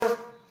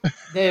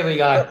There we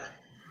go.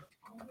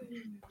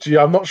 Gee,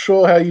 I'm not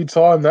sure how you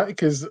timed that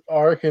because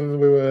I reckon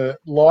we were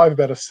live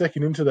about a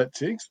second into that,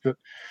 Tiggs, but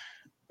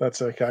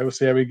that's okay. We'll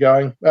see how we're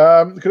going.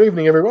 Good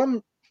evening,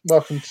 everyone.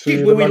 Welcome to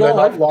the Monday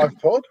Night Live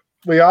pod.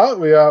 We are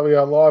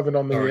live and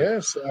on the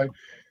air, so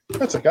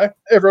that's okay.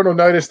 Everyone will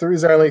notice there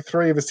is only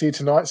three of us here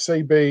tonight.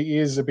 CB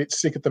is a bit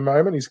sick at the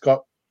moment. He's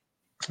got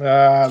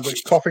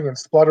the coughing and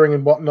spluttering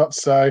and whatnot,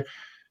 so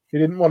he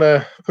didn't want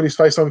to put his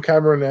face on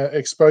camera and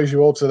expose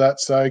you all to that.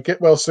 So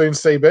get well soon,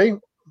 CB.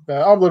 I'm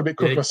a little bit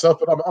crook myself,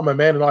 but I'm a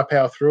man and I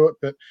power through it.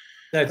 But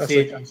that's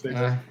it. Okay, that's all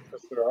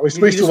right. We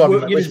still love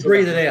you. You just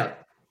breathe it out.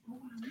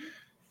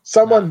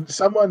 Someone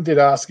did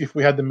ask if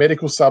we had the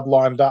medical sub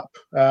lined up.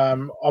 I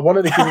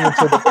wanted to give him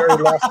until the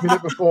very last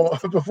minute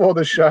before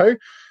the show.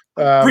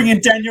 Bring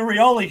in Daniel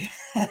Rioli.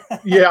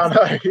 Yeah, I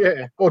know.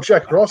 Yeah, or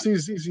Jack Ross.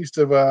 He's used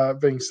to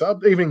being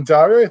subbed. Evening,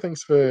 Dario.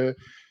 Thanks for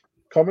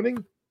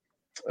commenting.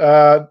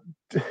 Yeah,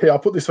 I'll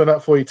put this one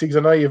up for you, Tiggs.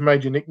 I know you've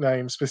made your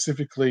nickname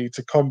specifically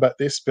to combat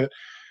this, but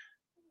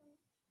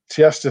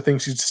Tiasta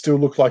thinks you still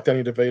look like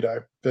Danny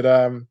DeVito. But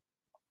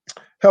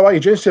how are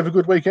you, gents? Did you have a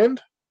good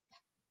weekend?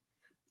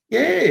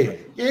 Yeah,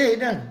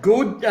 no,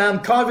 good.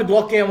 COVID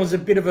lockdown was a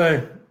bit of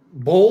a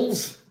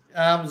balls,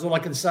 is all I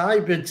can say.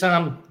 But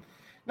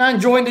no,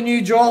 enjoying the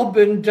new job,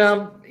 and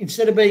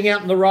instead of being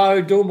out on the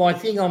road doing my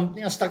thing, I'm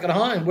now stuck at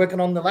home working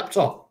on the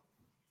laptop.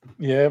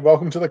 Yeah,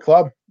 welcome to the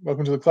club.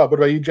 Welcome to the club. What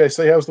about you,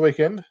 JC? How was the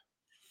weekend?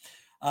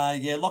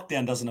 Yeah,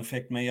 lockdown doesn't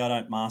affect me. I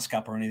don't mask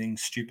up or anything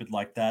stupid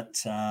like that.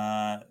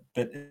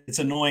 But it's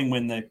annoying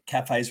when the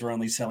cafes are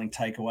only selling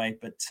takeaway.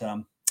 But,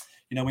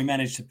 we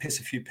managed to piss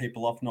a few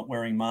people off not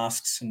wearing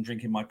masks and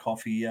drinking my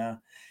coffee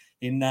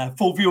in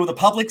full view of the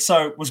public.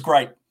 So it was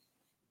great.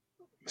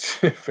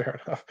 Fair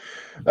enough.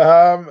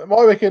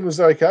 My weekend was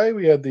okay.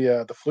 We had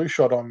the flu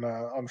shot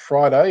on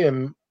Friday,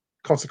 and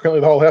consequently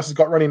the whole house has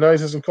got runny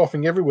noses and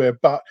coughing everywhere.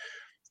 But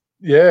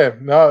yeah,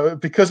 no,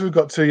 because we've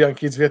got two young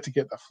kids, we had to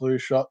get the flu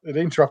shot. It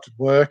interrupted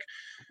work.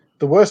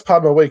 The worst part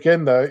of my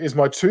weekend, though, is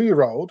my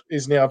 2-year-old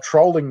is now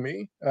trolling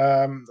me.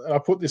 And I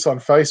put this on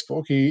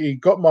Facebook. He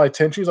got my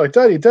attention. He's like,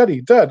 Daddy,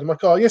 Dad. I'm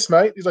like, oh, yes,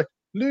 mate. He's like,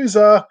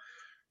 loser.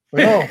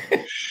 Oh,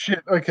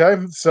 shit. Okay.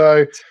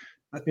 So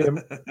yeah,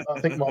 I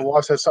think my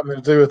wife's had something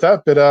to do with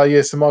that. But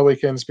so my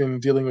weekend's been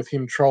dealing with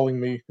him trolling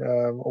me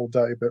all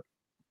day, but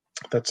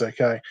that's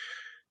okay.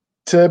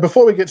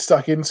 Before we get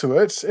stuck into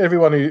it,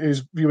 everyone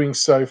who's viewing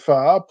so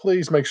far,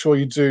 please make sure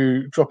you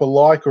do drop a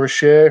like or a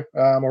share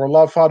or a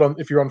love heart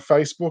if you're on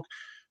Facebook.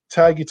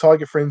 Tag your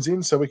Tiger friends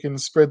in so we can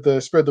spread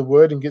the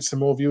word and get some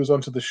more viewers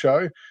onto the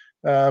show.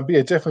 But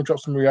yeah, definitely drop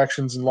some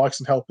reactions and likes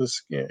and help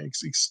us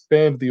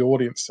expand the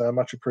audience.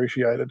 Much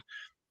appreciated.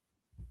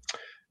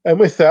 And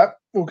with that,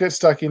 we'll get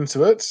stuck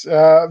into it.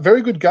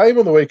 Very good game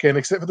on the weekend,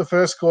 except for the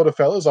first quarter,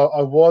 fellas.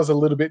 I was a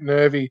little bit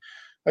nervy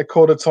at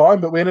quarter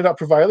time, but we ended up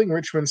prevailing.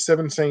 Richmond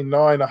 17-9,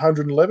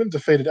 111,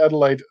 defeated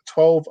Adelaide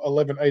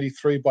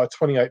 12-11-83 by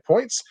 28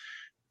 points.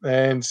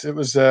 And it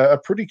was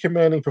a pretty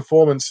commanding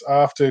performance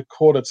after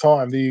quarter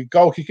time. The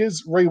goal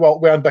kickers,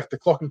 Rewalt wound back the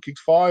clock and kicked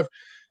 5.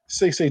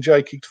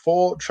 CCJ kicked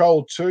 4,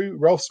 Chol 2,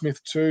 Ralph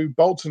Smith 2,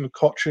 Bolton,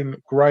 Cochin,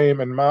 Graham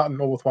and Martin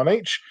all with 1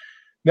 each.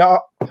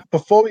 Now,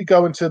 before we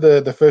go into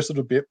the first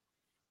little bit,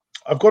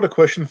 I've got a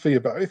question for you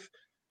both.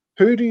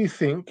 Who do you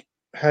think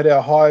had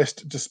our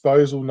highest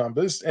disposal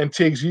numbers? And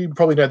Tiggs, you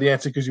probably know the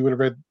answer because you would have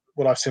read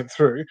what I sent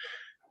through.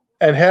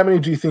 And how many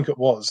do you think it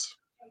was?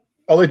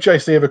 I'll let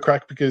JC have a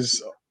crack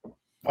because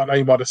I know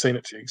you might have seen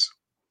it, Tiggs.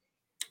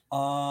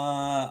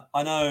 I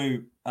know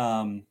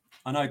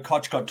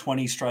Koch got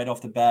 20 straight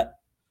off the bat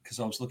because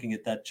I was looking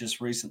at that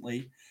just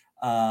recently.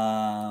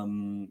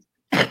 No,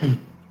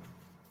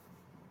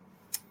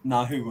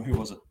 who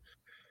was it?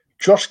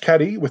 Josh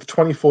Caddy with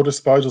 24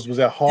 disposals was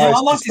our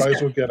highest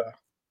disposal getter.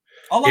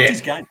 I liked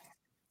his game.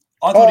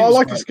 I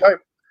liked his game.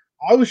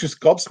 I was just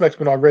gobsmacked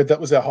when I read that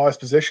was our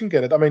highest possession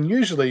getter. I mean,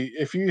 usually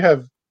if you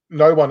have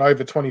no one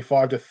over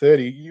 25 to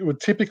 30, you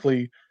would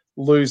typically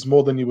lose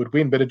more than you would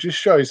win, but it just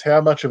shows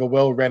how much of a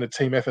well-rounded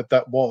team effort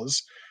that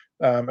was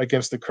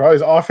against the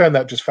Crows. I found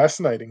that just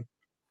fascinating.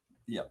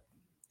 Yeah,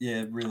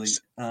 really.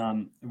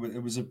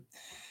 It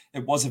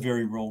was a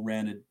very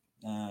well-rounded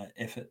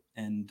effort,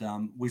 and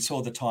we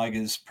saw the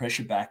Tigers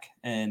pressure back,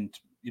 and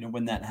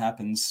when that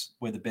happens,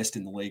 we're the best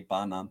in the league,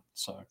 bar none.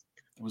 So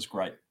it was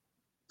great.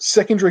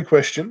 Secondary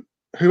question: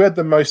 who had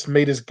the most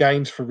meters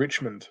gained for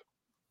Richmond?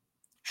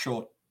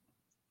 Short.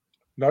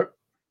 Nope.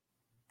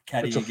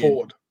 Caddy it's a again.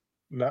 forward.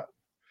 No.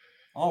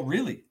 Oh,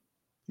 really?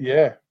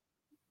 Yeah.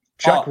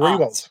 Jack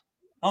Rewalt.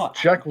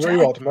 Jack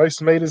Rewalt,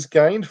 most meters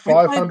gained,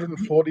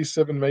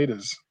 547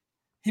 meters.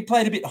 He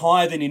played a bit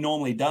higher than he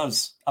normally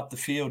does up the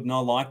field, and I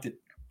liked it.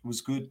 It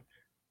was good.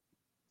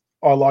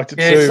 I liked it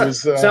too.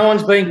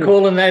 Someone's been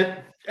calling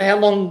that. How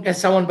long has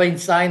someone been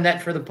saying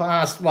that for the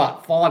past,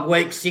 5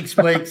 weeks, 6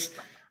 weeks?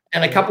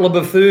 And a couple of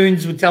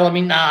buffoons were telling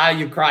me, no,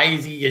 you're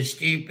crazy, you're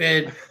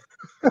stupid.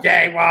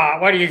 Yeah,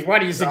 wow, what are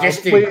you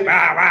suggesting?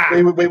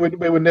 We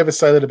would never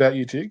say that about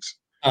you, Tiggs.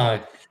 No.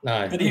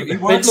 But he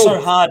works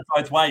so hard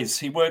both ways.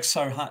 He works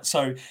so hard.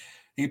 So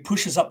he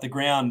pushes up the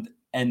ground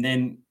and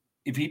then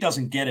if he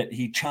doesn't get it,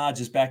 he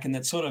charges back, and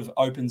that sort of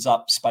opens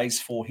up space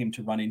for him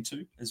to run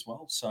into as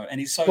well. So, and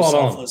he's so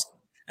selfless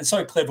and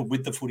so clever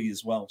with the footy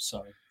as well.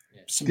 So,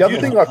 the other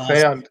thing I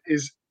found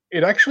is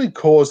it actually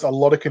caused a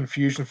lot of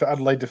confusion for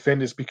Adelaide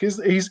defenders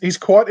because he's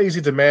quite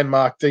easy to man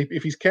mark deep.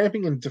 If he's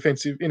camping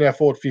in our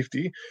forward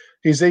 50,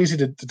 he's easy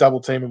to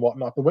double team and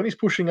whatnot. But when he's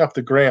pushing up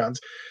the ground,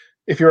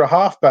 if you're a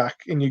halfback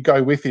and you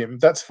go with him,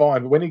 that's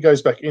fine. But when he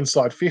goes back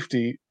inside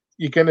 50,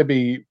 you're going to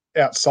be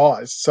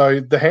outsized. So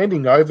the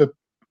handing over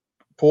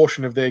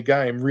portion of their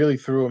game really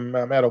threw him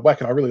out of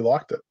whack, and I really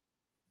liked it.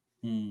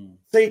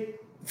 See,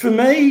 for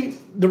me,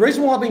 the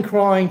reason why I've been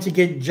crying to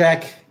get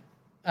Jack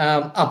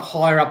up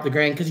higher up the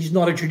ground, because he's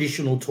not a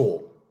traditional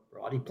tall,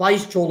 right? He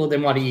plays taller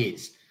than what he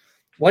is.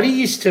 What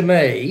he is to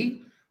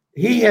me,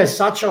 he has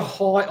such a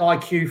high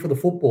IQ for the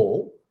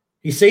football.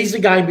 He sees the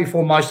game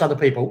before most other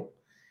people.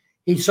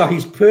 So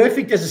he's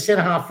perfect as a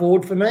centre-half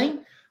forward for me.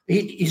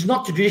 He's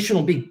not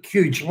traditional big,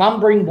 huge,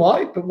 lumbering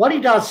bloke, but what he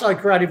does so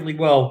creatively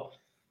well,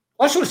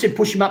 I sort of said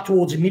push him up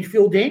towards the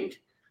midfield end,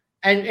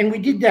 and we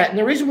did that. And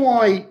the reason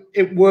why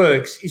it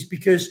works is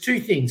because two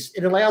things.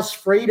 It allows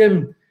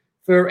freedom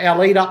for our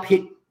lead-up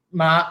hit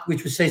mark,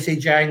 which was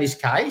CCJ in this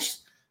case.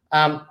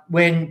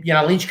 When,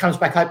 Lynch comes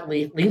back,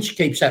 hopefully Lynch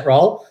keeps that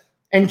role.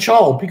 And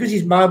Chol, because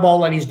he's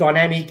mobile and he's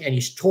dynamic and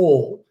he's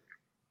tall,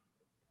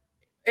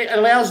 it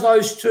allows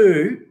those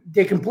two,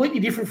 they're completely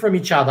different from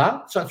each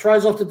other, so it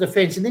throws off the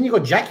defence. And then you've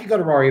got Jack you've got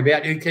to worry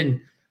about who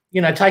can,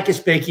 take a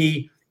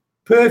specky,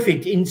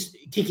 perfect in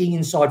kicking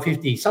inside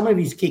 50. Some of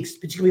his kicks,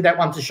 particularly that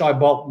one to Shai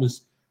Bolton,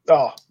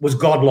 was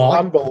godlike.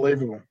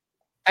 Unbelievable.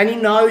 And he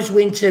knows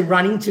when to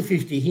run into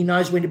 50. He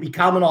knows when to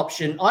become an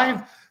option.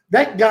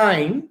 That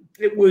game,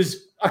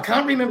 I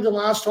can't remember the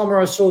last time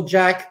where I saw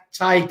Jack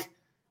take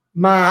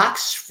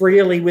marks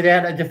freely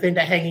without a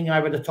defender hanging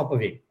over the top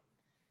of him.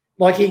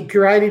 Like he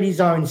created his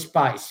own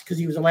space because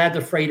he was allowed the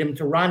freedom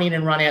to run in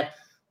and run out.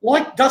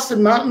 Like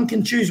Dustin Martin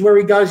can choose where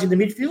he goes in the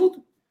midfield,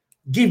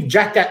 give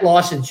Jack that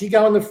license. You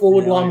go on the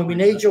forward line when we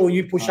need you, or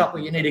you push up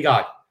where you need to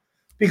go.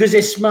 Because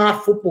they're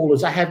smart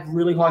footballers. They have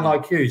really high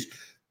IQs.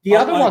 The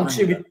other one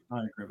too.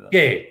 I agree with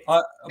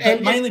that. Yeah.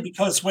 Mainly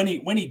because when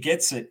he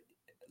gets it,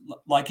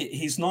 like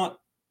he's not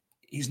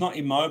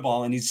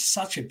immobile, and he's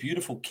such a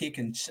beautiful kick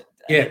and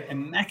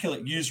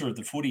immaculate user of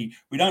the footy.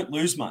 We don't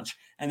lose much,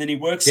 and then he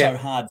works so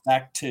hard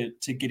back to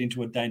get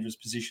into a dangerous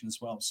position as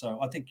well. So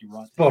I think you're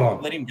right. Spot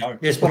on. Let him go.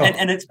 Yeah, spot on.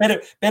 And it's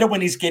better when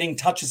he's getting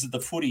touches of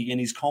the footy and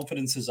his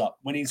confidence is up.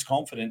 When he's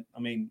confident, I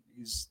mean,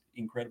 he's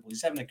incredible.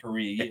 He's having a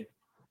career year.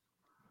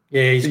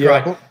 Yeah, he's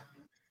great. Well,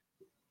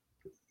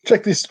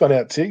 check this one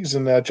out, Tiggs,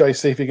 and Jay,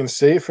 see if you can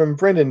see it, from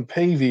Brendan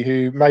Peavy,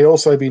 who may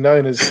also be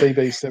known as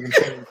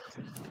CB17.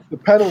 The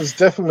panel is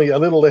definitely a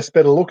little less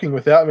better looking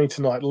without me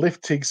tonight.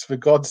 Lift, Tiggs, for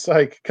God's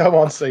sake. Come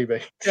on,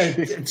 CB.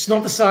 It's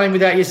not the same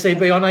without your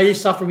CB. I know you're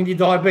suffering with your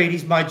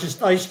diabetes, mate. Just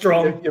stay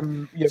strong.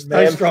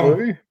 Stay strong.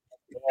 Flu.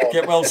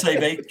 Get well,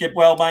 CB. Get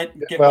well, mate.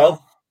 Get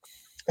well.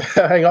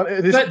 Hang on.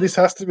 This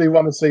has to be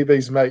one of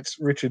CB's mates,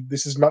 Richard.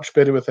 This is much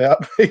better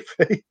without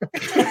PP.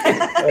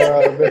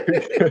 Very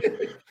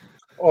good.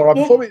 All right,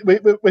 before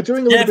we're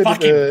doing a little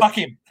bit fuck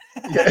him.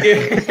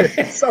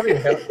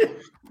 Somehow.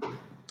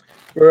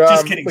 We're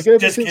going to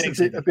do things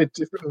a bit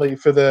differently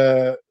for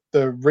the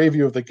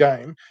review of the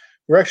game.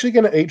 We're actually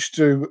going to each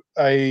do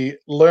a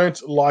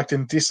learnt, liked,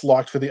 and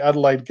disliked for the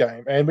Adelaide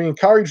game. And we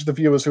encourage the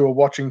viewers who are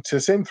watching to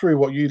send through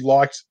what you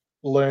liked,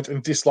 learnt,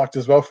 and disliked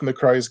as well from the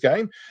Crows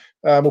game.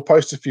 We'll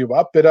post a few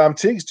up. But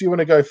Tiggs, do you want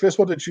to go first?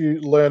 What did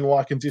you learn,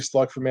 like, and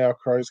dislike from our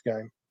Crows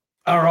game?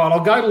 All right, I'll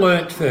go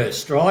learnt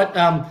first,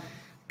 right?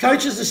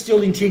 Coaches are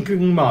still in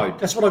tinkering mode.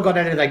 That's what I got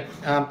out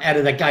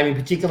of that game in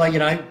particular.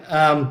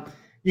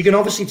 You can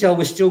obviously tell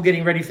we're still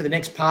getting ready for the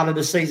next part of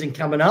the season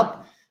coming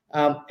up.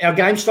 Our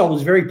game style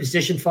was very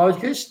possession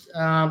focused.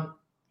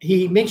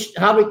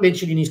 Hardwick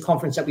mentioned in his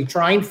conference that we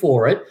trained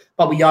for it,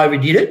 but we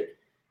overdid it.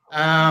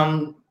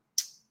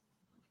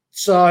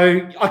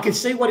 So I could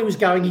see what he was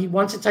going. He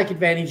wants to take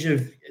advantage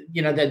of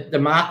the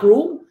mark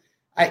rule.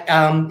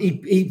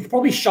 He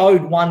probably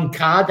showed one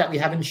card that we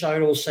haven't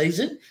showed all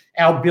season,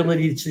 our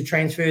ability to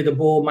transfer the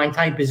ball,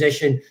 maintain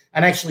possession,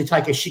 and actually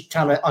take a shit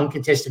ton of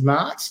uncontested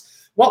marks.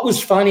 What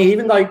was funny,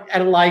 even though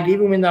Adelaide,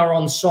 even when they were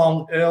on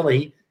song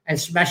early and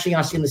smashing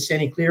us in the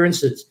centre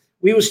clearances,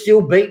 we were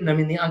still beating them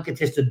in the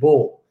uncontested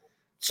ball.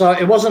 So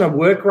it wasn't a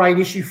work rate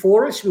issue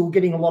for us. We were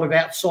getting a lot of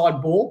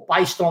outside ball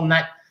based on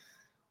that.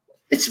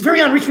 It's very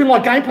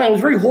unRichmond-like game plan. It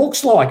was very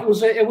Hawks-like. It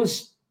was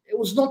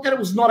not that it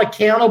was not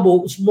accountable.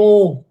 It was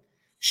more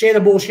share the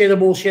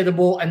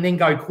ball, and then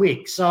go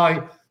quick.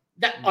 So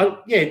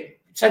so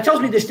it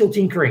tells me they're still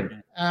tinkering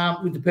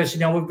with the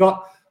personnel. We've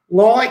got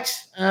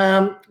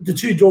the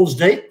two tools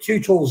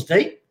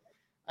deep,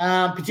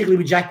 particularly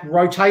with Jack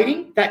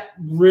rotating. That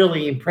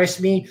really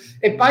impressed me.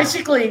 It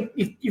basically,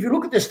 if you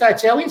look at the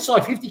stats, our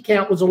inside 50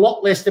 count was a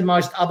lot less than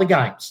most other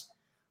games,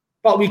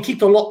 but we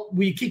kicked a lot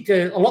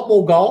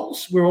more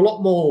goals.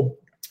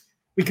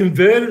 We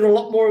converted a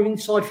lot more of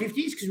inside 50s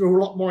because we were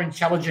a lot more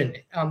intelligent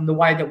the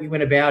way that we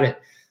went about it.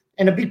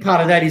 And a big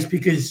part of that is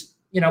because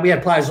we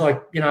had players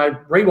like,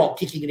 Rewalt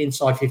kicking it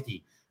inside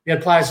 50. We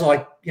had players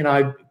like,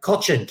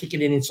 Cochin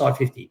kicking it inside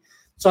 50.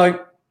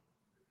 So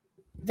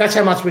that's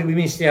how much we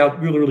missed our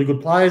really, really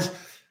good players.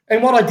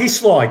 And what I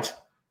disliked,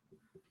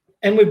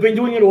 and we've been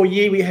doing it all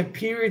year, we have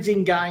periods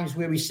in games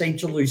where we seem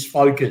to lose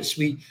focus.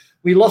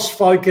 We lost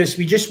focus.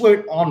 We just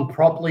weren't on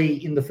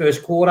properly in the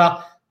first quarter,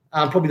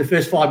 probably the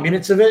first 5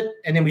 minutes of it,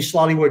 and then we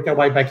slowly worked our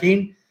way back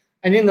in.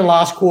 And in the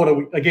last quarter,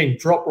 we, again,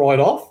 dropped right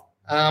off.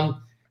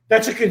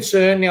 That's a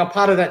concern. Now,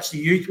 part of that's the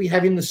youth we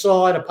have in the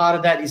side. A part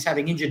of that is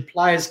having injured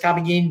players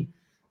coming in,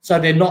 so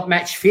they're not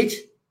match fit.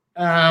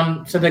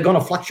 So they're going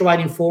to fluctuate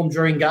in form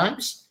during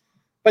games.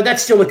 But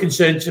that's still a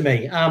concern to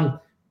me.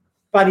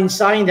 But in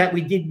saying that,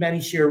 we did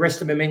manage to arrest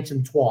the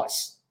momentum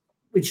twice,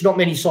 which not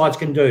many sides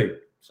can do.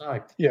 So,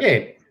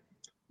 yeah.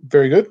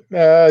 Very good.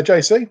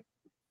 JC?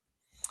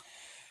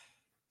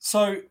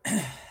 So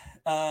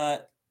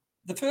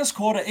the first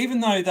quarter,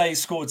 even though they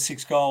scored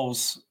 6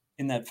 goals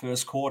in that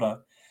first quarter,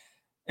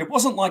 it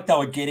wasn't like they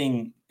were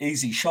getting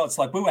easy shots.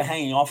 Like, we were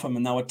hanging off them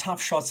and they were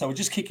tough shots. They were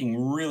just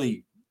kicking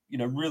really,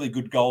 really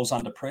good goals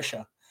under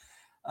pressure.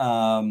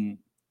 And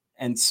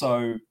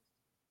so,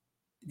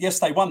 yes,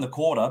 they won the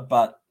quarter,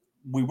 but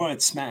we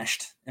weren't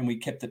smashed and we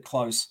kept it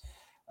close.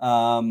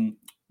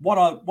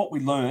 What we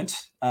learned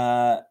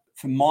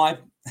from my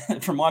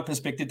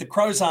perspective, the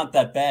Crows aren't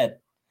that bad.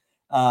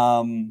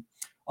 I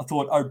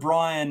thought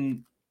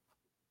O'Brien,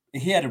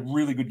 he had a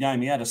really good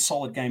game. He had a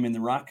solid game in the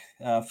ruck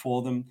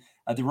for them.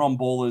 The on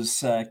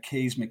ballers,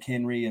 Keys,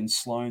 McHenry, and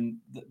Sloan,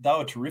 they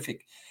were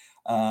terrific.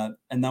 And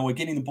they were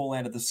getting the ball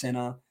out of the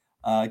centre,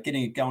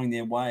 getting it going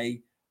their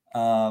way.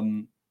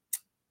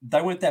 They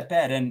weren't that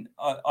bad. And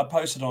I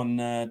posted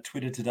on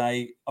Twitter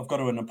today, I've got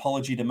an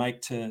apology to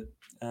make to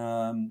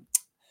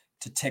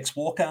Tex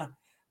Walker.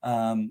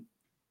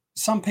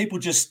 Some people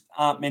just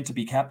aren't meant to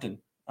be captain.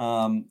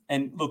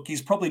 And look,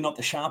 he's probably not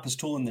the sharpest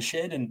tool in the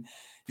shed, and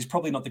he's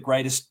probably not the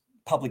greatest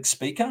public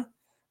speaker.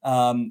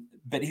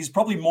 But he's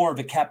probably more of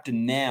a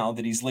captain now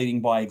that he's leading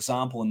by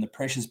example and the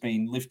pressure's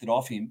been lifted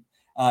off him.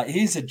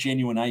 He's a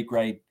genuine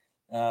A-grade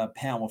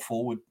power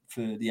forward for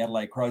the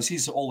Adelaide Crows.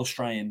 He's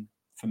All-Australian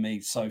for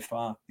me so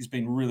far. He's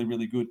been really,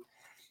 really good.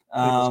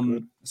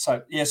 So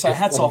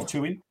hats off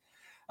to him.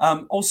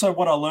 Also,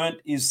 what I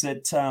learned is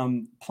that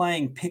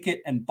playing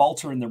Pickett and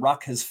Bolter in the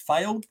ruck has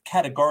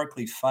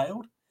categorically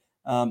failed.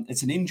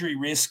 It's an injury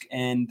risk,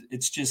 and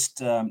it's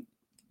just,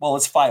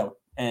 it's failed.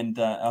 And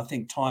I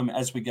think time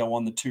as we go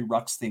on, the 2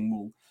 rucks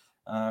thing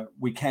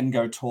we can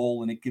go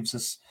tall, and it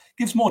gives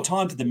more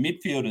time to the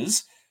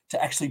midfielders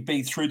to actually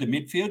be through the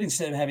midfield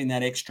instead of having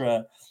that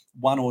extra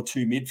 1 or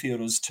 2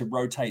 midfielders to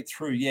rotate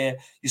through. Yeah,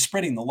 you're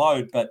spreading the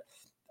load, but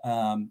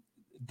the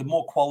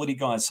more quality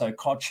guys, so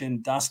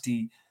Cochin,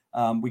 Dusty,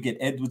 we get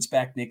Edwards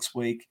back next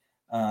week,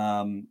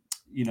 Prestia,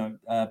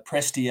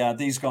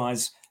 these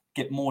guys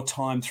get more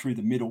time through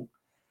the middle.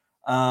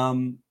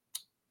 Learned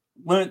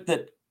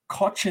that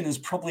Cochin is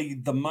probably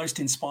the most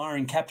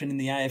inspiring captain in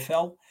the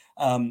AFL.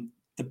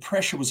 The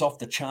pressure was off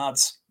the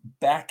charts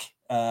back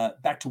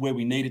to where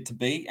we needed to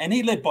be. And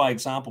he led by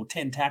example.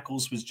 10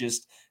 tackles was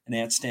just an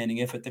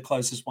outstanding effort. The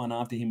closest one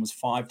after him was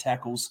 5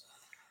 tackles.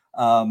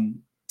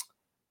 When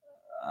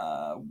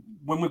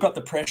we got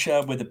the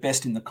pressure, we're the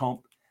best in the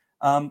comp.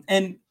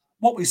 And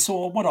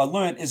what I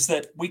learned is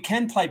that we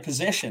can play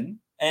possession.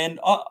 And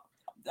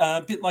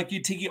a bit like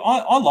you, Tiggy,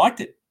 I liked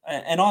it.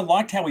 And I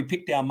liked how we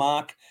picked our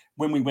mark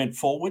when we went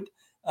forward.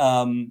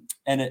 And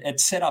it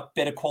set up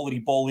better quality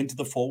ball into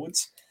the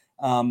forwards.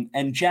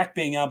 And Jack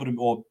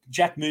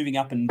Jack moving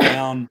up and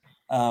down,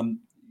 deep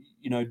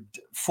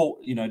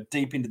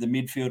into the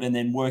midfield and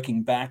then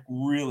working back.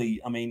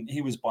 Really, I mean,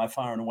 he was by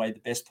far and away the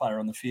best player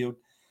on the field.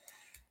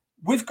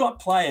 We've got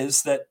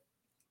players that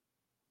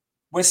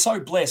we're so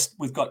blessed.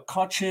 We've got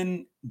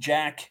Cochin,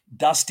 Jack,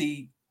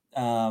 Dusty,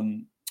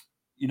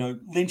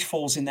 Lynch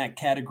falls in that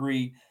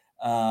category.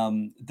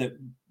 That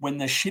when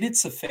the shit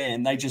hits the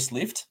fan, they just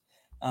lift.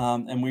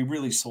 And we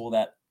really saw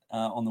that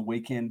on the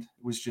weekend.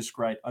 It was just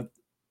great.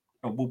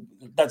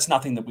 That's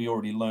nothing that we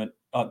already learnt,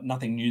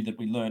 nothing new that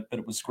we learnt, but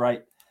it was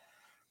great.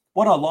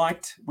 What I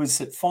liked was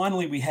that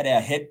finally we had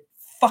our head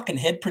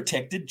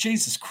protected.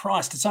 Jesus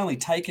Christ, it's only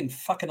taken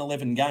fucking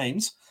 11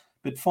 games,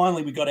 but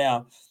finally we got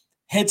our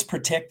heads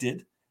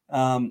protected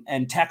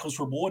and tackles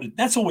rewarded.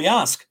 That's all we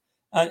ask.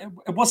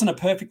 It wasn't a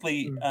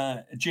perfectly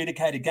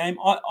adjudicated game.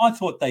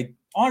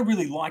 I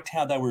really liked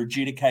how they were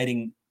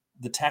adjudicating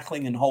the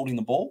tackling and holding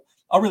the ball.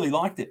 I really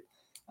liked it.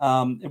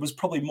 It was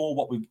probably more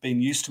what we've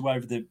been used to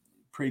over the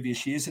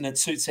previous years, and it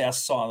suits our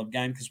style of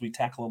game because we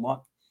tackle a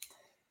lot.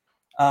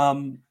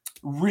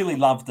 Really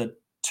love the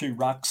 2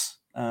 rucks.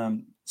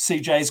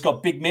 CJ's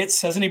got big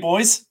mitts, hasn't he,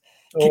 boys?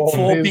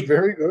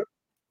 Very good.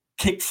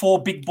 Kicked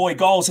 4 big boy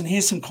goals, and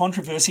here's some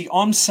controversy.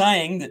 I'm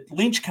saying that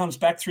Lynch comes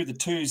back through the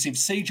 2s. If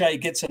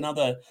CJ gets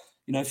another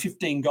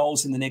 15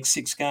 goals in the next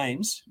 6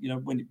 games,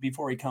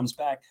 before he comes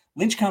back,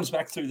 Lynch comes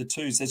back through the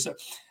 2s.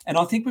 And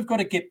I think we've got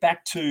to get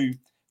back to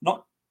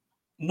not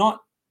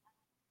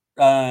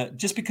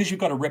just because you've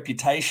got a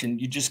reputation,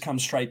 you just come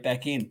straight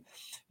back in.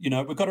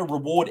 we've got to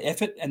reward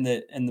effort and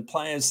the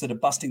players that are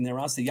busting their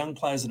ass, the young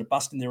players that are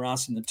busting their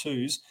ass in the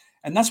twos.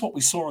 And that's what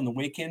we saw on the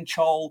weekend.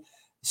 Chol,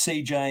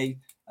 CJ,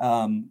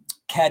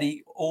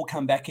 Caddy all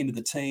come back into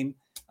the team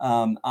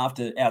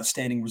after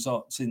outstanding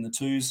results in the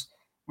twos.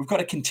 We've got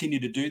to continue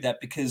to do that,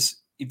 because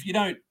if you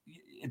don't,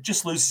 it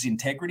just loses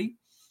integrity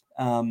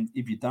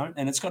if you don't.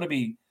 And it's got to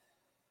be,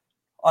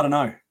 I don't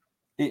know,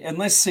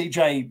 unless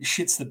CJ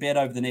shits the bed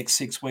over the next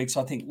 6 weeks,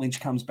 I think Lynch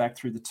comes back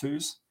through the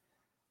twos.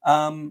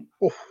 No,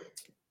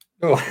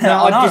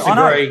 I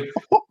disagree.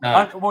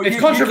 It's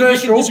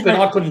controversial, but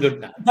I couldn't do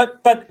that.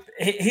 But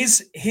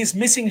he's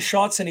missing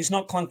shots and he's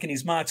not clunking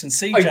his marks. And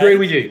CJ, I agree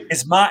with you.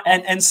 Is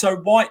and so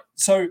why?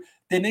 So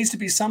there needs to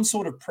be some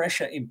sort of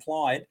pressure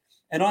implied.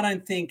 And I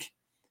don't think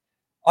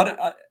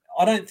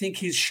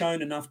he's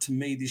shown enough to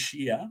me this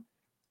year.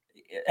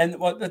 And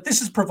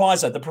this is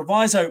proviso. The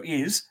proviso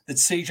is that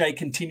CJ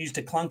continues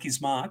to clunk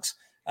his marks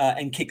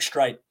and kick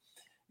straight.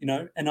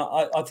 And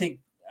I think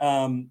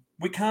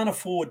we can't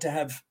afford to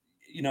have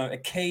a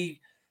key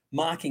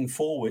marking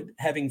forward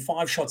having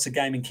 5 shots a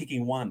game and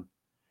kicking 1,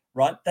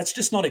 right? That's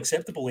just not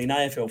acceptable in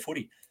AFL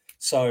footy.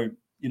 So,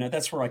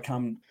 that's where I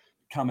come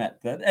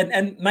at that.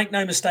 And make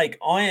no mistake,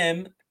 I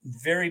am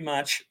very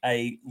much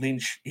a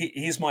Lynch.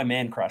 He's my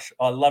man crush.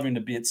 I love him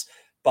to bits,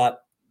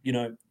 but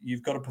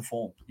you've got to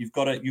perform. You've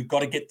got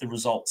to get the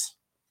results.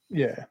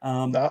 Yeah.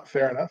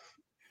 Fair enough.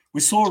 We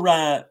saw,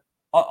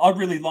 I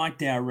really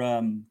liked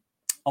our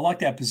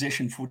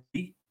possession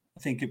footy.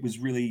 I think it was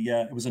really,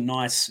 it was a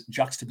nice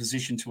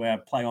juxtaposition to our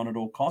play on at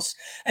all costs.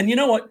 And you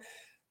know what?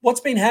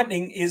 What's been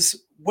happening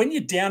is when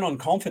you're down on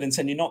confidence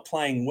and you're not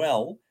playing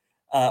well,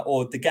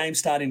 or the game's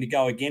starting to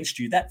go against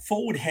you, that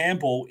forward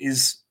handball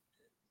is,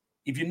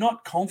 if you're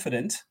not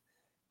confident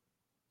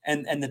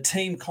and the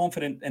team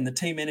confident and the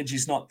team energy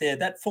is not there,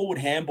 that forward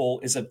handball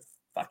is a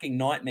fucking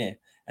nightmare.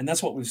 And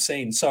that's what we've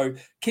seen. So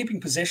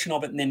keeping possession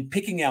of it and then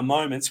picking our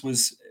moments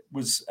was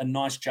a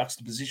nice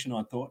juxtaposition,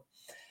 I thought.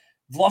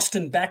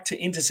 Vlastuin back to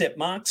intercept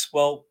marks.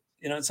 Well,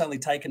 it's only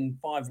taken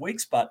 5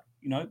 weeks, but,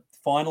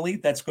 finally,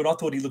 that's good. I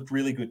thought he looked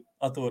really good.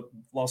 I thought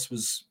Vlos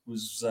was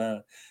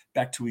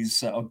back to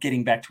his or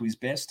getting back to his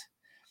best.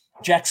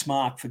 Jack's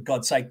mark, for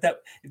God's sake,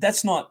 if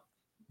that's not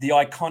the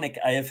iconic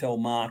AFL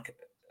mark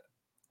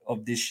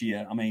of this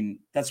year, I mean,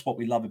 that's what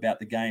we love about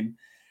the game.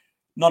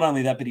 Not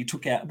only that, but he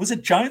took out. Was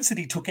it Jones that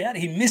he took out?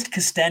 He missed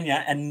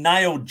Castagna and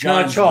nailed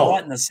Jones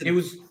right in the center.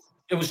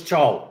 It was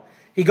Chol.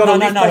 He got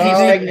no. He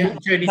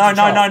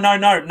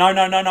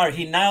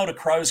nailed a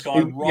Crows guy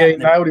he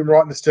nailed him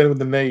right in the sternum with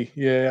the knee.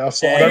 Yeah, I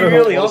saw. Yeah,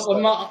 really. I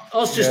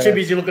was just too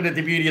busy looking at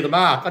the beauty of the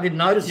mark. I didn't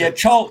notice it. Yeah,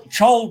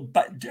 Chol.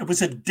 But it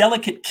was a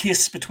delicate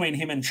kiss between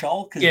him and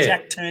Chol because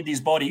Jack turned his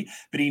body,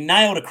 but he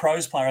nailed a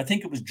Crows player. I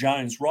think it was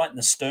Jones right in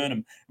the sternum.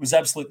 It was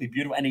absolutely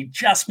beautiful, and he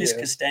just missed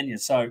Castagna.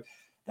 So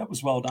that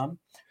was well done.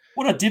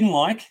 What I didn't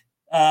like,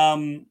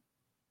 we're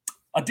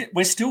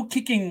still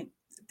kicking,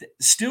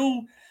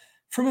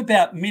 from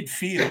about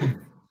midfield,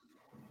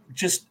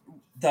 just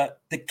the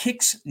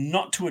kicks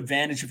not to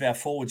advantage of our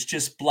forwards,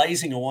 just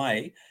blazing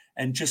away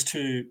and just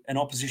to an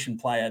opposition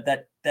player,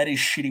 that is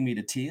shitting me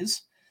to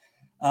tears.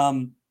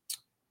 Daniel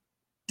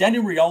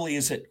Rioli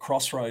is at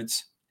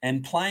crossroads,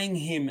 and playing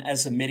him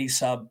as a medi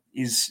sub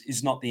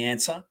is not the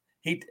answer.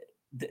 He's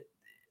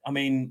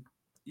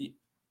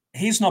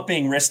not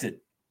being rested.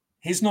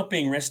 He's not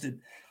being rested.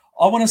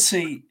 I want to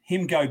see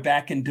him go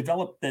back and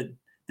develop the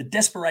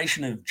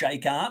desperation of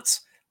Jake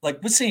Arts.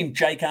 Like, we're seeing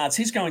Jake Arts,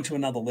 he's going to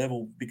another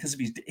level because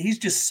of he's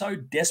just so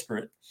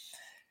desperate.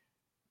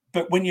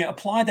 But when you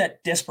apply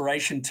that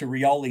desperation to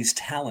Rioli's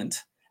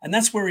talent, and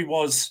that's where he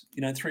was,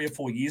 3 or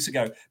 4 years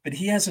ago, but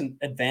he hasn't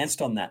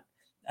advanced on that.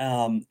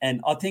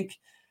 And I think,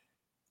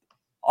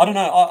 I don't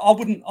know, I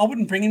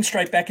wouldn't bring him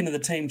straight back into the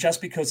team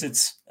just because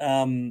it's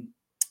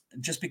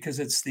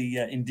the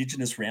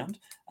Indigenous round.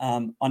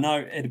 I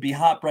know it'd be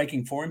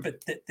heartbreaking for him,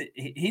 but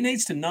he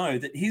needs to know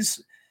that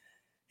he's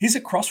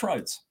at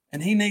crossroads.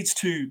 And he needs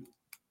to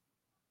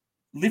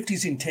lift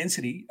his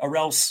intensity, or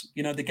else,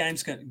 the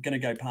game's going to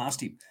go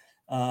past him,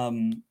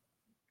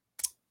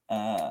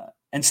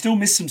 and still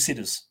miss some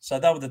sitters. So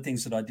that were the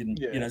things that I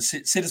didn't.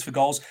 Sitters for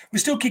goals. We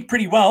still kicked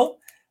pretty well.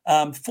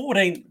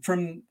 14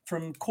 from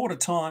quarter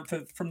time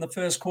from the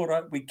first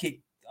quarter. We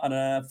kicked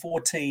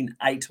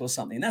 14-8 or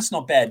something. That's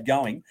not bad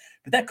going,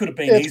 but that could have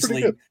been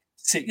easily.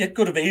 It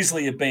could have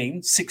easily have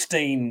been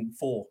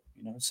 16-4.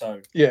 So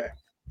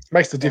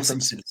makes the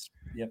difference.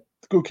 Yep.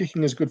 Good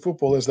kicking is good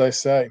football, as they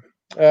say.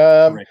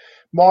 My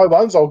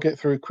ones I'll get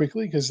through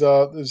quickly because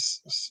you'll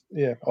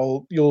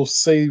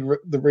see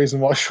the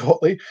reason why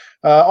shortly.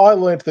 I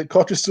learned that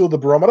Koch is still the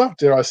barometer,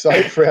 dare I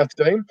say, for our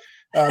team.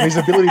 His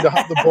ability to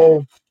hunt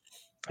the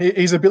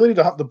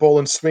ball,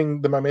 and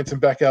swing the momentum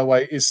back our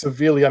way is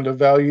severely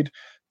undervalued.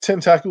 10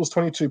 tackles,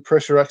 22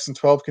 pressure acts, and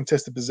 12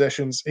 contested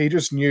possessions. He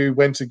just knew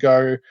when to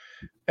go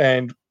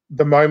and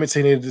the moments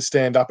he needed to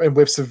stand up, and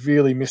we've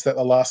severely missed that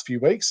the last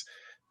few weeks.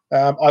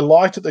 I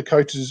liked that the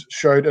coaches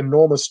showed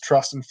enormous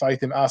trust and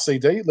faith in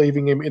RCD,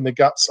 leaving him in the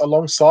guts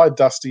alongside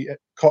Dusty,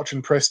 Koch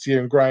and Prestia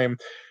and Graham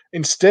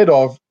instead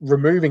of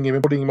removing him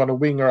and putting him on a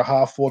wing or a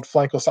half-forward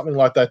flank or something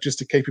like that just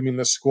to keep him in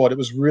the squad. It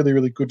was really,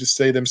 really good to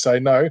see them say,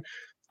 no,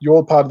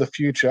 you're part of the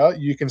future.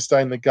 You can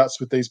stay in the guts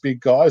with these big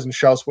guys and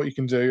show us what you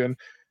can do. And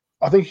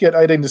I think he had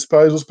 18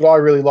 disposals, but I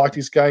really liked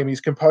his game. His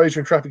composure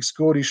and traffic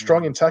scored. He's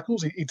strong in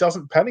tackles. He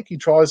doesn't panic. He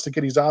tries to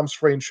get his arms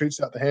free and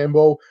shoots out the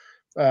handball.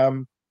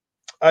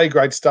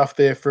 A-grade stuff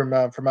there from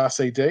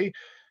RCD.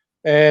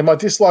 And my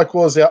dislike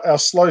was our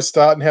slow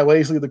start and how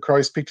easily the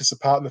Crows picked us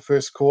apart in the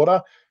first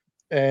quarter.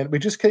 And we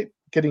just keep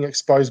getting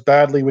exposed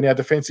badly when our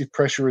defensive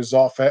pressure is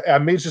off. Our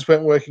mids just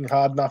weren't working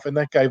hard enough, and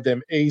that gave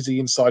them easy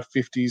inside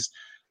 50s,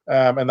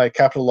 and they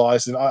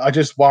capitalised. And I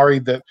just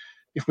worried that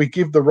if we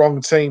give the wrong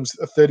teams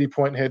a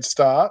 30-point head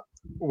start,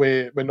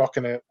 we're not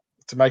going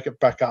to make it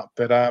back up.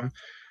 But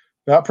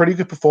pretty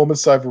good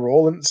performance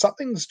overall. And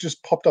something's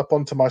just popped up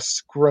onto my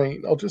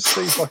screen. I'll just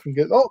see if I can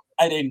get.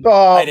 18.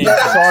 Oh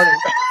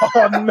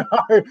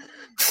no!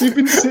 You've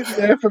been sitting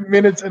there for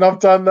minutes, and I've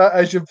done that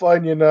as you're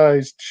blowing your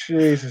nose.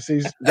 Jesus,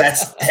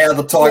 That's how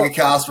the Tiger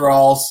Cast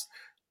rolls.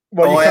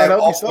 Well, you can't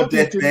help yourself.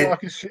 You didn't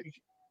like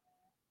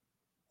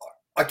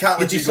I can't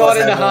let you guys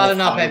decided have to hard all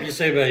enough, fun. have you,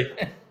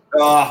 CB?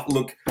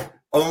 Look,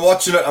 I'm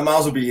watching it. I might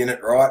as well be in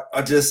it, right?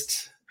 I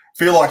just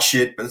feel like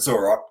shit, but it's all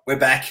right. We're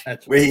back.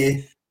 We're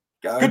here.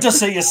 Go. Good to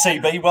see you,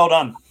 CB. Well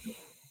done.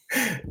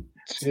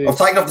 Jeez. I've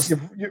taken off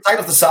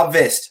the sub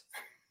vest.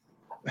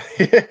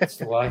 That's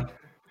the way.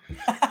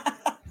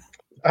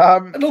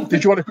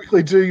 Did you want to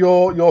quickly do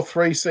your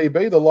 3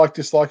 CB, the like,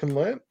 dislike, and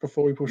learn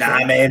before we push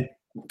on? Man.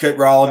 Keep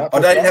rolling.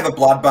 I don't have a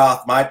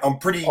bloodbath, mate. I'm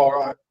pretty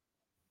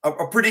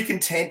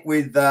content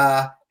with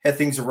how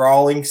things are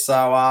rolling.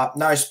 So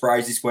no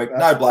sprays this week,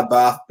 no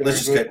bloodbath.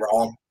 Let's just keep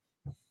rolling.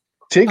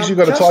 Tiggs, you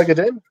got a Tiger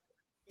Den?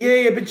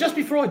 Yeah, but just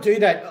before I do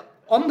that,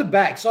 on the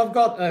backs, I've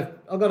got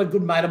a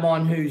good mate of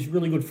mine who's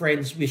really good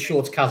friends with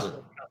Short's cousin,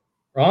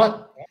 right?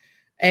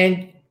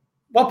 And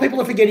what people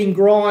are forgetting,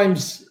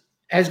 Grimes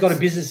has got a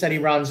business that he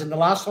runs, and the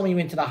last time he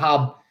went to the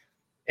hub,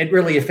 it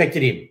really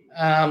affected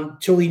him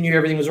till he knew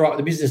everything was all right with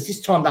the business. This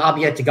time the hub,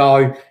 he had to go.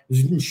 It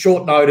was in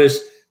short notice.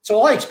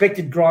 So I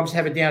expected Grimes to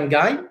have a down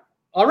game.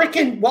 I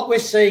reckon what we're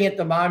seeing at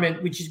the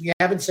moment, which is we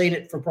haven't seen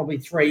it for probably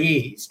 3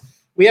 years,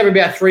 we have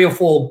about 3 or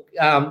 4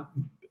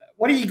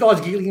 what are you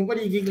guys giggling? What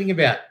are you giggling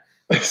about?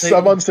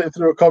 Someone said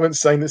through a comment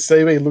saying that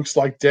CB looks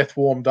like death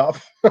warmed up.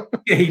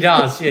 Yeah, he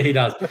does.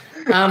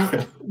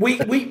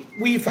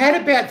 We've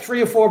had about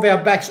 3 or 4 of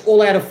our backs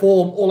all out of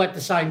form, all at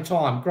the same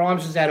time.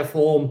 Grimes is out of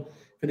form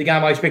for the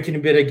game. I expected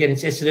him better getting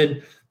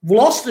Essendon.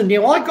 Vlastuin,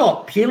 now I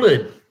got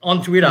pillared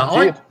on Twitter.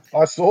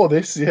 I saw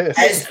this, yes.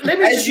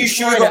 As you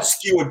should have got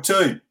skewered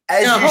too.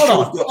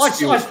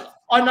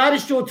 I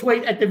noticed your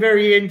tweet at the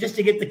very end just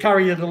to get the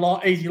curry of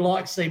the easy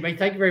likes, CB.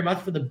 Thank you very much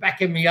for the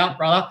backing me up,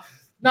 brother.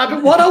 No,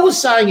 but what I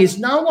was saying is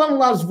no one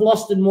loves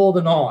Vlastuin more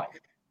than I,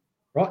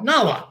 right?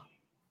 No one,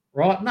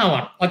 right? No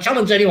one. I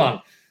challenge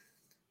anyone.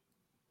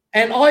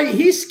 And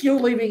his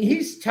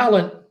his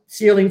talent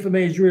ceiling for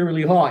me is really,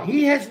 really high.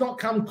 He has not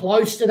come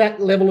close to that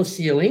level of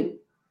ceiling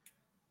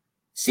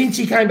since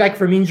he came back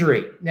from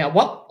injury. Now,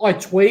 what I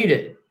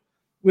tweeted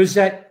was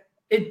that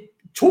it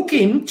took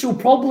him till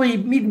probably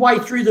midway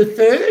through the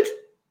third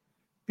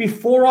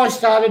before I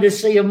started to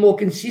see a more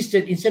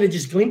consistent, instead of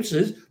just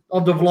glimpses,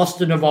 of the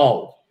Vlastuin of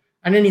old.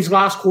 And then his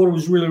last quarter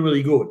was really,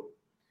 really good.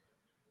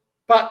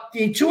 But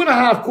the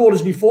 2.5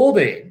 quarters before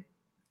then,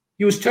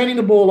 he was turning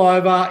the ball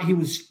over. He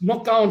was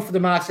not going for the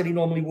marks that he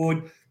normally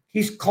would.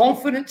 His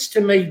confidence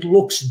to me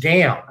looks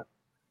down.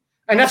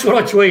 And that's what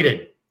I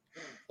tweeted.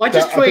 I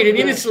just tweeted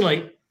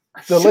innocently.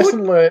 The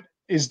lesson learned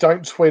is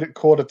don't tweet at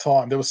quarter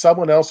time. There was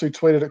someone else who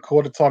tweeted at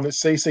quarter time that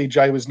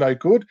CCJ was no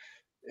good.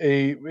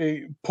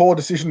 A poor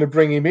decision to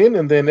bring him in,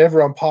 and then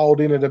everyone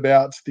piled in at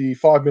about the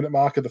 5-minute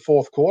mark of the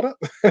fourth quarter.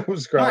 It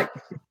was great. Mate,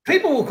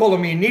 people will call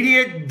me an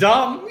idiot,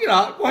 dumb,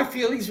 my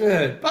feelings were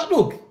hurt. But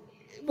look,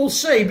 we'll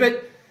see.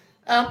 But,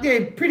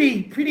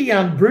 pretty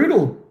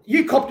brutal.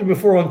 You copped it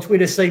before on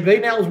Twitter,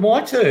 CB. Now it was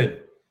my turn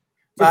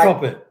to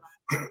cop it.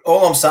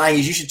 All I'm saying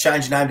is you should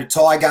change your name to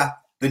Tiger,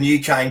 the new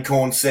Cane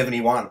Corn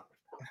 71.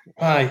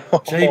 Hey,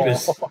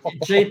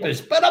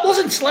 jeepers. But I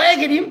wasn't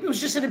slagging him. It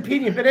was just an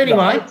opinion. But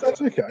anyway. No,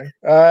 that's okay.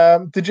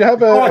 Did you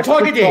have a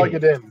Tiger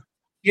Den?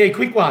 Yeah,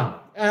 quick one.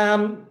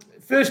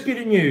 First bit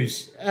of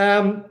news.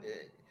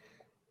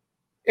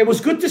 It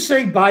was good to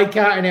see Baker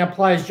and our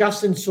players,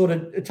 Justin sort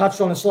of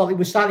touched on it slightly.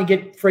 We're starting to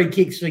get free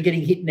kicks for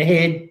getting hit in the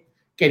head,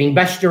 getting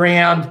bashed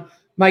around.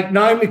 Make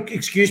no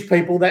excuse,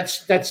 people.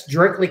 That's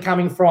directly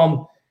coming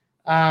from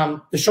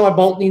the Shai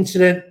Bolton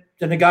incident,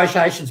 the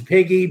negotiations,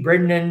 Peggy,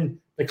 Brendan,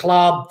 the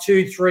club,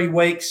 2-3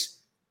 weeks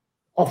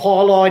of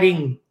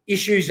highlighting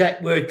issues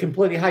that were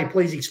completely, hey,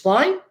 please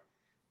explain.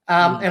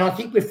 And I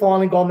think we've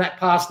finally gone that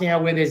pass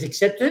now where there's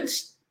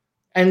acceptance,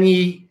 and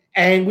we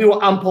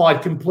were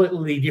umpired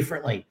completely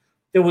differently.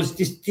 There was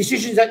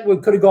decisions that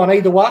could have gone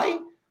either way.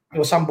 There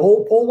were some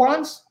poor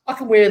ones. I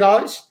can wear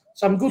those.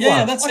 Some good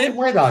ones. I can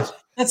wear those.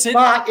 That's it.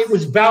 But it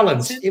was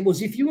balanced. It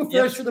was if you were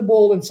first for the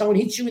ball and someone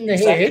hits you in the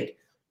head,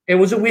 it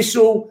was a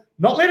whistle.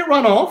 Not let it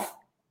run off.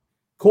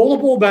 Call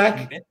the ball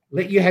back.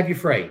 Let you have your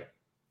free.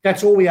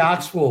 That's all we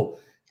ask for.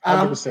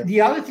 100%.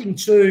 The other thing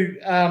too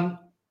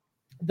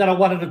that I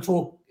wanted to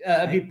talk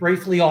a bit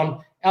briefly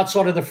on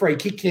outside of the free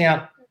kick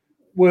count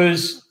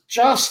was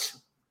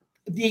just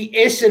the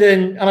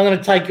Essendon, and I'm going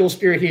to take your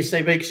spirit here,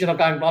 CB, because you're not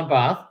going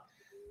bloodbath.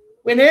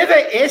 Whenever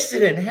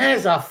Essendon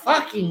has a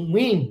fucking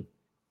win,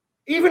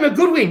 even a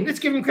good win, let's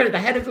give them credit, they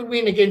had a good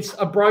win against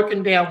a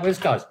broken down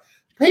West Coast.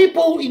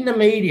 People in the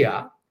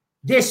media,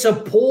 their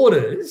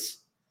supporters,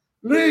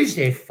 lose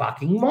their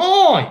fucking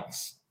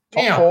minds.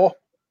 Top four.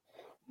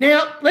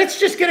 Now, let's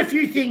just get a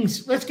few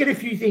things. Let's get a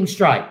few things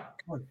straight.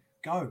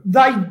 Go.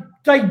 They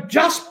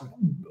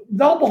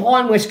were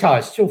behind West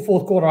Coast till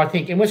fourth quarter, I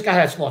think, and West Coast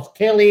has lost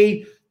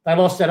Kelly. They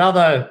lost that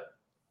other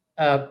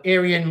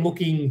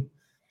Aryan-looking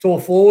tall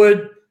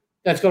forward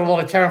that's got a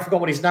lot of talent. I forgot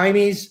what his name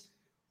is.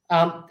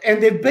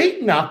 And they're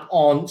beaten up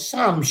on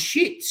some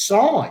shit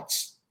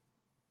sides.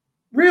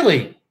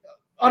 Really.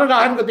 I don't know.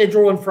 I haven't got their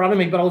draw in front of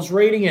me, but I was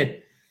reading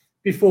it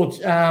before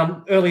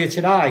earlier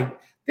today.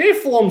 Their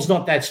form's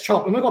not that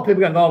chopped. And we've got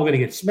people going, we're going to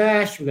get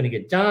smashed. We're going to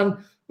get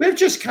done. We've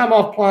just come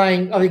off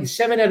playing, I think,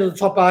 7 out of the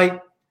top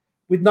 8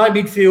 with no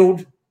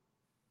midfield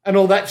and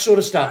all that sort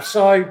of stuff.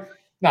 So,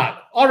 no,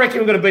 I reckon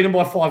we're going to beat them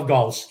by 5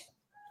 goals.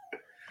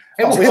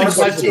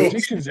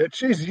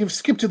 Jeez, you've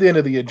skipped to the end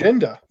of the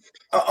agenda.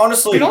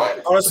 Honestly,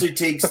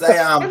 Tiggs, they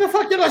How the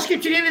fuck did I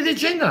skip to the end of the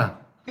agenda?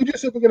 You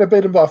just said we're going to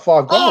beat them by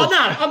 5 goals. Oh, no,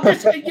 I'm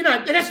just,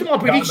 that's my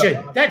prediction.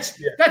 No.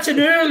 That's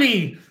an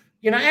early,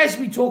 as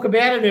we talk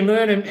about it and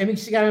learn and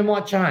mix the game, it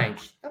might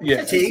change.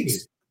 Yeah,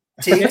 Tiggs,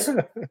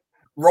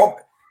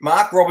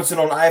 Mark Robertson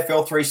on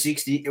AFL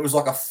 360, it was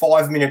like a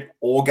 5-minute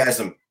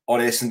orgasm on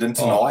Essendon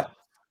tonight.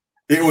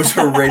 It was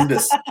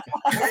horrendous.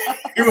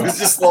 It was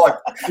just like,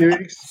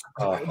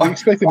 I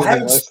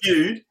hadn't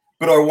spewed,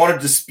 but I wanted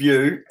to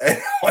spew,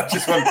 and I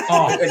just went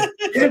and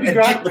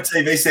kick the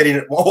TV set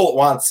in all at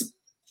once.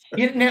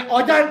 Yeah, now,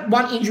 I don't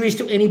want injuries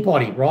to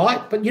anybody,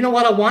 right? But you know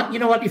what I want? You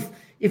know what?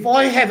 If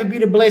I have a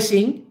bit of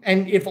blessing,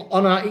 and if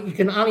you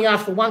can only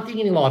ask for one thing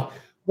in your life,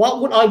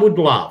 what I would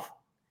love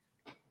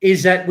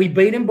is that we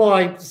beat them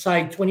by,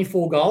 say,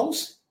 24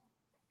 goals.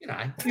 You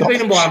beat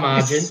them by a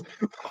margin.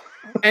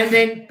 And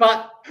then,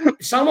 but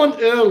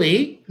someone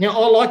early, now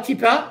I like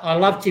Tipper, I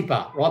love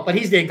Tipper, right? But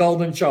he's their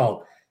golden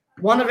child.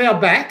 One of our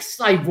backs,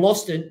 they've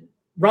lost it,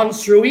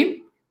 runs through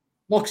him,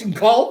 knocks him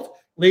cold,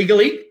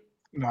 legally.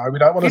 No, we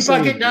don't want to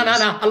see No.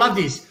 I love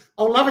this.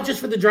 I love it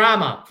just for the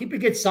drama. Tipper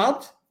gets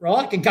subbed,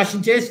 right?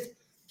 Concussion test.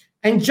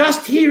 And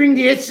just hearing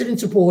the Essendon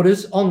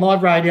supporters on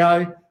live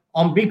radio,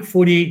 on Big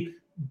Footy,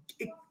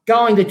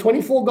 going the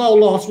 24-goal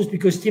loss was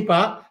because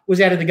Tipper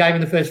was out of the game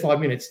in the first 5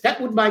 minutes. That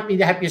would make me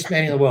the happiest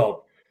man in the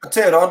world. I'll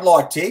tell you what I'd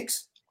like,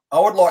 Tiggs. I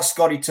would like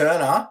Scotty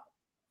Turner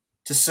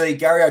to see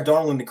Gary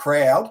O'Donnell in the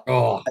crowd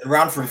and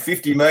run from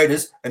 50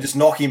 metres and just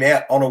knock him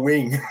out on a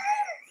wing.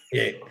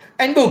 Yeah.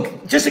 And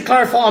look, just to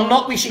clarify, I'm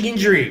not wishing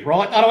injury,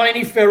 right? I don't want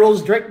any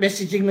ferals direct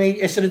messaging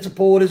me, Essendon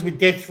supporters with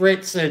death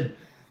threats and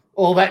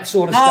all that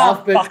sort of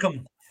stuff. But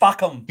fuck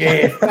them.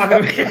 Yeah, fuck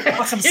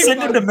them.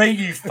 Send them to me,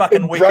 you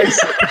fucking weak.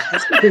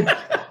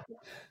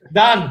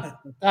 Done.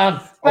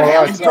 But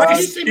embrace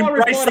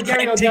the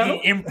hate,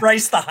 Tiggy.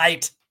 Embrace the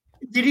hate.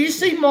 Did you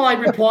see my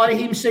reply to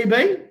him,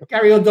 CB?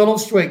 Gary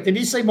O'Donnell's tweet. Did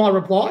you see my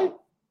reply?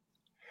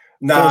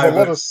 No.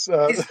 There's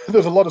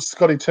a lot of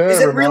Scotty Turner.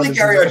 Is it really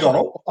Gary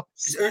O'Donnell?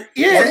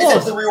 Yeah, it was.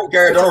 Is it the real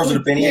Gary O'Donnell or is it a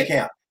Benny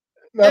account?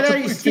 No, it's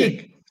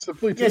a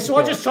blue tick. Yeah, so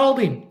I just told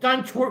him,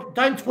 don't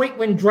tweet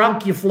when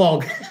drunk, you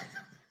flog.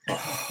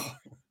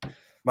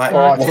 Mate,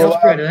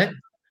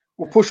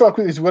 we'll push on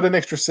quickly. We've got an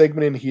extra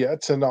segment in here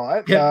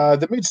tonight. Yep.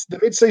 The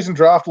mid-season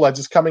draft, lads,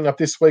 is coming up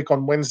this week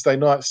on Wednesday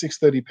night,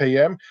 6:30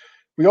 p.m.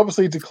 We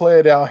obviously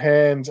declared our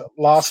hand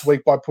last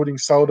week by putting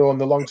Soldo on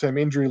the long-term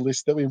injury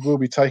list that we will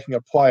be taking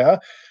a player.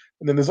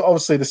 And then there's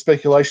obviously the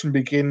speculation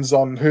begins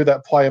on who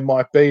that player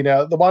might be.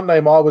 Now, the one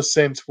name I was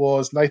sent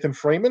was Nathan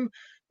Freeman,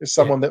 is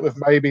someone that we've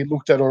maybe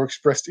looked at or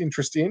expressed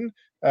interest in.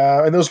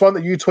 And there was one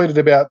that you tweeted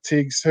about,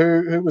 Tiggs.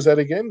 Who was that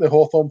again? The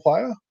Hawthorn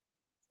player?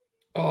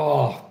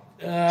 But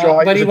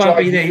he won't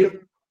be there.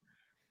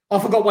 I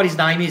forgot what his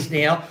name is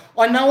now.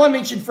 I know I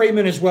mentioned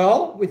Freeman as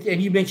well,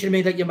 and you mentioned to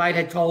me that your mate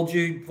had told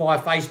you via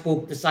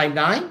Facebook the same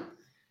name.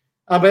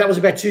 But that was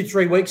about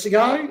 2-3 weeks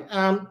ago.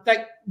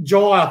 That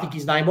Jai, I think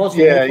his name was.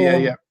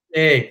 Yeah.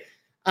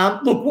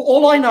 Look,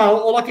 all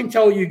I can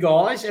tell you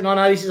guys, and I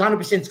know this is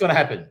 100% it's going to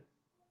happen.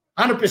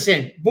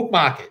 100%,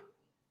 bookmark it,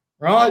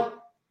 right?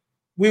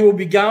 We will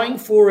be going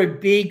for a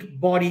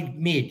big-bodied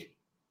mid.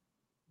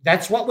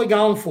 That's what we're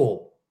going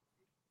for.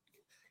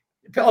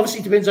 Obviously,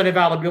 it depends on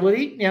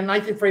availability. Now,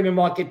 Nathan Freeman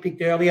might get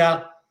picked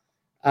earlier.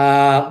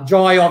 Jai,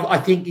 I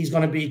think, is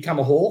going to become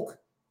a Hawk.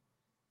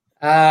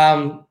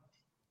 But,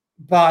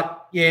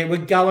 yeah, we're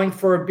going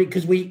for a big –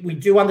 because we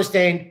do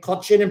understand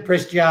Cotchin and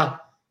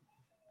Prestia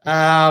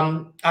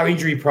are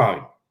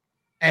injury-prone.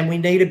 And we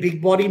need a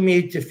big-body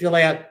mid to fill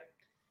out –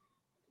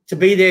 to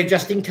be there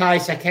just in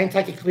case. I can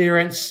take a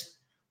clearance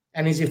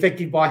and is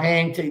effective by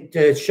hand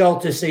to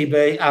shelter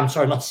CB. I'm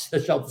sorry, not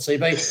shelter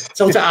CB.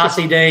 Shelter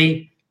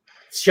RCD.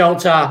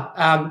 Shelter,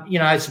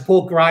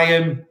 support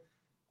Graham,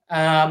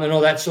 and all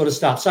that sort of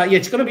stuff. So yeah,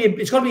 it's going to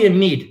be a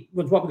mid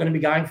with what we're going to be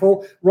going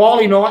for.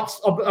 Riley Knight,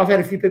 I've had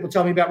a few people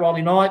tell me about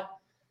Riley Knight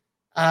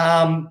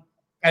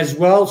as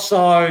well. So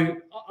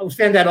I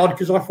found that odd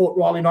because I thought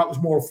Riley Knight was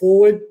more a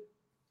forward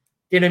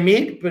than a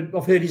mid, but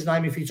I've heard his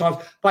name a few times.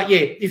 But yeah,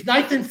 if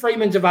Nathan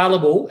Freeman's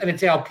available and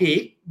it's our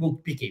pick, we'll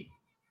pick him.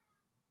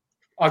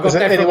 I got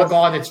that from a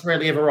guy that's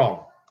rarely ever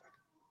wrong.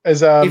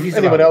 Has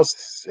anyone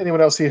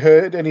else here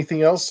heard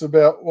anything else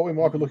about what we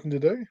might be looking to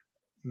do?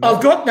 No.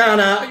 I've got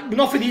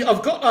not for the.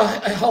 I've got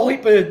a whole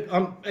heap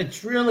of.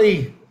 It's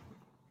really.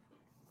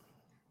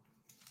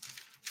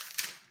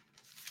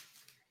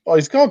 Oh,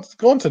 he's gone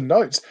to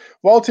notes.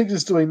 While Tiggs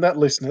is doing that,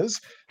 listeners,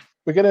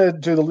 we're going to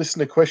do the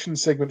listener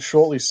questions segment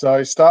shortly.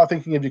 So start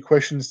thinking of your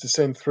questions to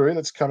send through.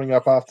 That's coming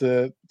up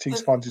after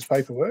Tiggs finds his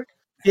paperwork.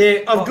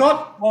 Yeah, I've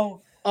got,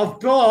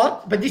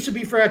 but this will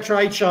be for our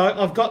trade show.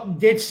 I've got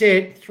dead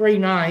set 3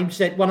 names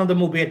that one of them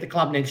will be at the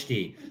club next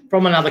year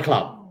from another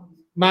club.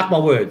 Mark my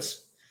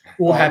words,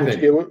 will happen.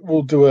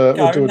 We'll do a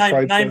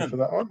trade for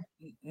that one.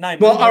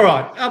 All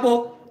right.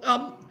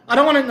 I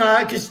don't want to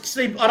know because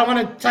Steve, I don't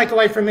want to take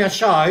away from our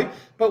show.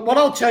 But what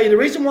I'll tell you, the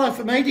reason why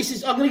for me this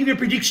is, I'm going to give you a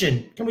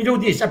prediction. Can we do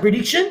this? A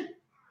prediction?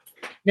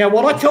 Now,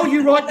 what I tell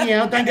you right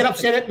now, don't get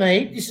upset at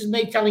me. This is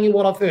me telling you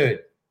what I've heard.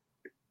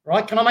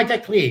 Right? Can I make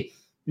that clear?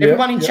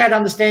 Everyone in chat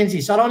understands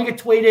this. I don't want to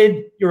get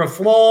tweeted, you're a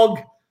flog.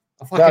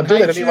 I fucking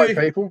do that anyway,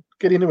 people.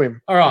 Get into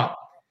him. All right.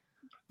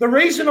 The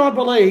reason I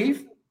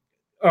believe,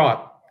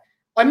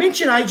 I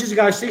mentioned ages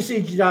ago,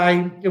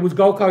 CCJ, it was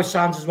Gold Coast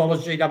Suns as well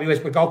as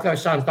GWS, but Gold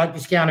Coast Suns, don't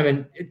discount them,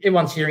 and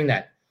everyone's hearing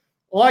that.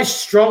 I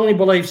strongly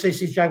believe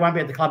CCJ won't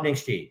be at the club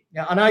next year.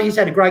 Now, I know he's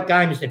had a great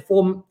game. He's had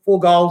four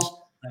goals.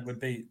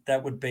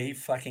 That would be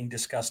fucking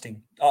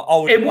disgusting. I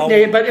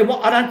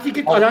don't think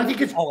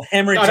it's. I'll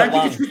hemorrhage a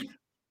lung.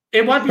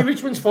 It won't be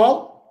Richmond's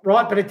fault,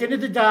 right? But at the end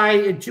of the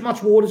day, too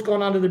much water's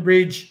gone under the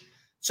bridge.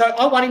 So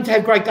I want him to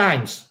have great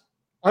games.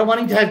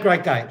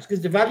 Because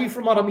the value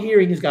from what I'm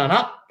hearing is going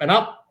up and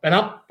up and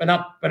up and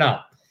up and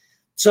up.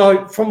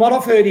 So from what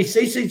I've heard, is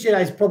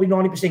CCJ is probably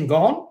 90%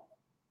 gone.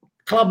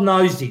 Club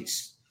knows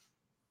this,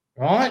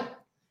 right?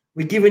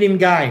 We're giving him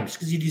games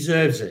because he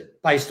deserves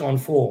it based on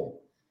form.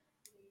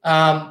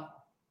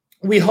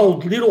 We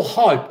hold little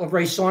hope of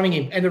re-signing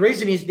him. And the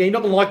reason is, you're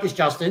not going to like this,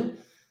 Justin.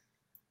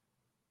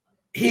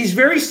 He's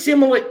very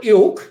similar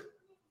ilk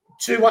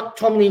to what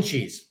Tom Lynch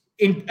is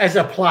as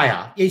a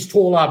player. He's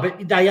taller,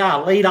 but they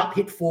are lead-up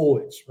hit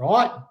forwards,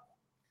 right?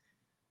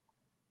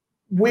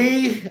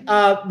 We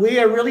are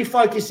really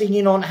focusing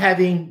in on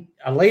having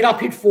a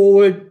lead-up hit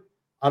forward,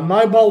 a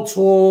mobile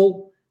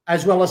tall,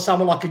 as well as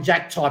someone like a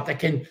Jack type that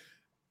can,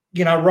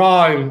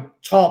 roam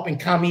top and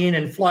come in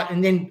and fly,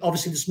 and then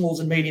obviously the smalls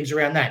and mediums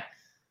around that.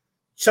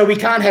 So we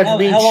can't have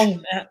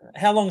Lynch.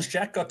 How long's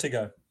Jack got to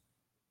go?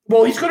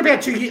 Well, he's got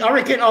about 2 years. I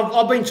reckon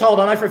I've been told,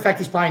 I know for a fact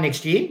he's playing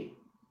next year,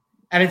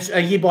 and it's a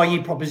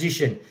year-by-year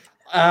proposition.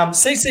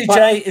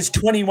 CCJ is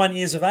 21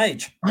 years of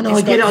age. I know,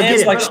 I get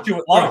it. Like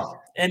Stuart Lowe,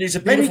 and he's a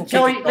beautiful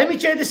Let me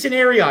tell you the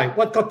scenario,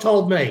 what got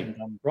told me,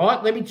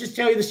 right? Let me just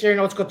tell you the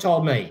scenario, what's got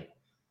told me.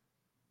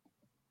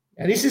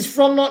 Now, this is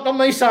from not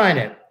me saying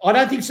it. I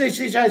don't think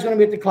CCJ is going to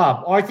be at the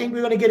club. I think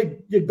we're going to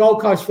get the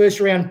Gold Coast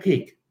first-round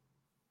pick,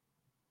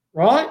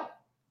 right,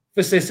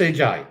 for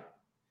CCJ.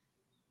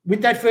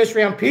 With that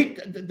first-round pick,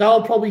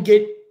 they'll probably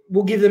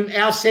we'll give them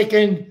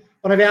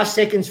one of our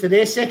seconds for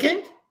their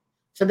second.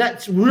 So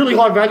that's really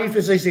high value for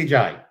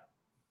CCJ.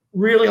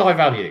 Really high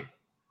value,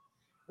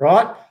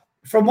 right?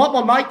 From what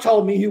my mate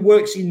told me who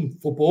works in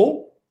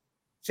football,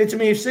 said to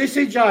me, if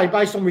CCJ,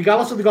 based on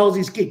regardless of the goals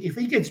he's kicked,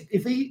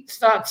 if he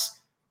starts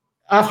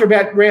after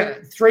about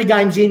 4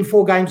 games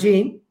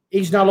in,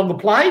 he's no longer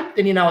played,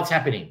 then you know what's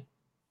happening,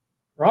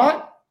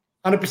 right?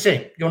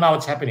 100%, you'll know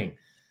what's happening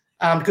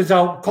because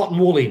they'll cotton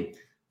wool him.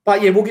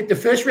 But, yeah, we'll get the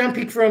first-round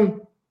pick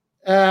from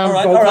all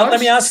right. Let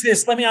me ask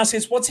this.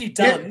 What's he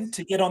done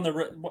to get on the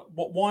 –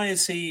 why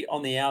is he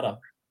on the outer?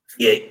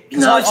 Yeah,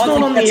 no, it's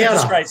not on the outer.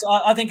 Disgrace.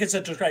 I think it's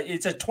a disgrace.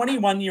 It's a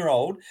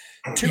 21-year-old,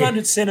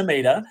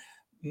 200-centimetre,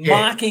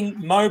 marking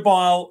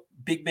mobile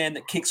big man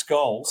that kicks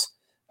goals.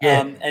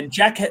 Yeah. And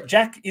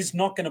Jack is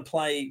not going to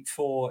play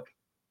for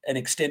an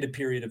extended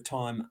period of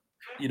time,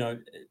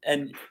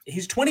 and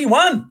he's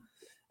 21.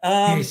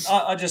 Yes.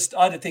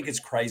 I think it's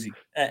crazy.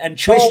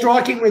 And we're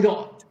striking with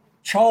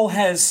Chol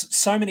has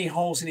so many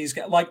holes in his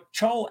game. Like,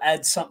 Chol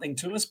adds something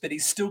to us, but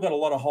he's still got a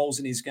lot of holes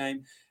in his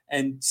game.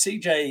 And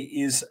CJ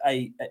is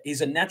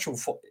a natural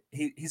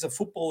he's a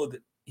footballer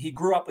that he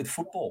grew up with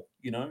football.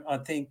 I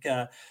think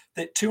that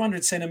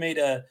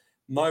 200-centimetre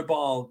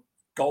mobile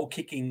goal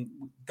kicking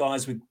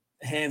guys with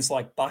hands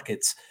like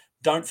buckets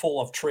don't fall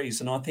off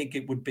trees. And I think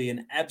it would be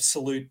an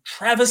absolute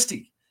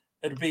travesty.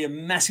 It'd be a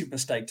massive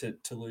mistake to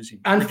lose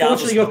him.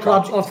 Unfortunately, you've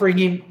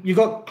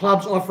got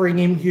clubs offering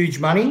him huge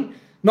money.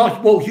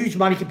 Huge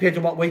money compared to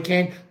what we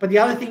can. But the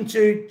other thing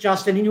too,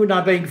 Justin, and you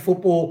know, being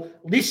football,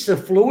 lists are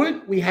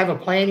fluid. We have a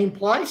plan in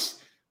place.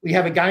 We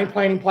have a game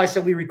plan in place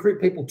that we recruit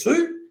people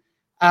to.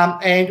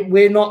 And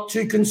we're not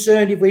too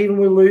concerned if we even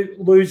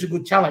lose a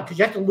good talent, because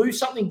you have to lose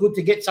something good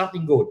to get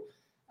something good.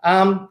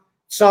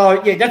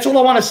 So, yeah, that's all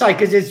I want to say,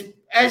 because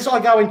as I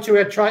go into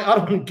our trade, I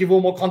don't want to give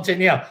all more content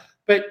now,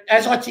 but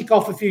as I tick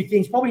off a few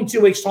things, probably in 2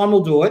 weeks' time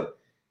we'll do it.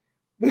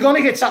 We're going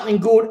to get something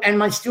good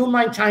and still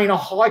maintain a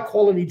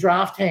high-quality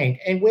draft hand.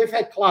 And we've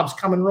had clubs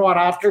coming right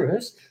after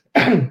us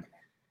to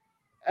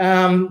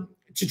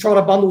try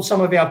to bundle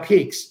some of our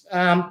picks.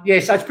 So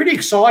it's pretty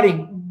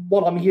exciting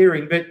what I'm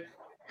hearing, but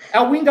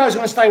our window's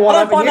going to stay wide open.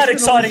 I don't find that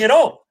exciting at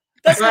all.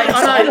 That's not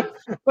exciting.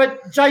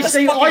 But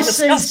JC, I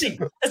see.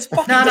 Disgusting. It's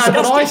fucking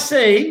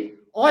disgusting.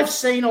 But I've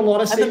seen a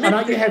lot of. I know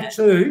you have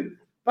too.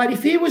 But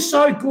if he was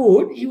so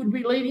good, he would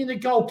be leading the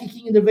goal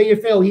kicking in the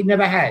VFL. He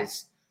never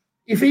has.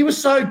 If he was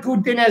so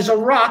good, then as a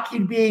ruck,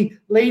 he'd be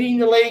leading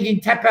the league in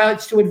tap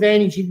outs to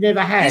advantage. He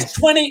never has.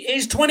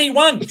 He's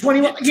 21. He's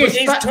 21. Yes,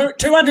 he's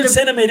 200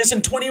 centimeters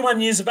and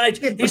 21 years of age.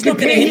 He's not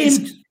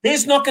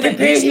going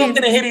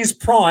to hit his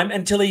prime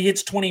until he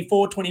hits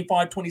 24,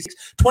 25,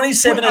 26,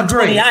 27 and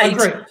 28.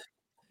 Agree.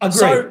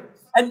 So,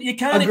 and you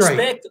can't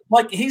expect,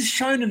 like, he's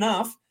shown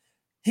enough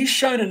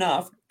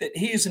that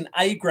he is an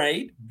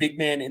A-grade big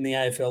man in the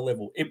AFL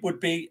level. It'd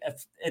be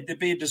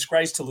a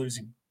disgrace to lose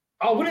him.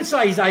 I wouldn't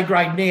say he's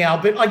A-grade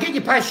now, but I get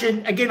your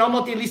passion. Again, I'm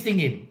not delisting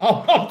him.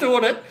 I'm not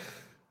doing it.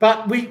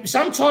 But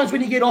sometimes when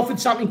you get offered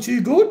something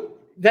too good,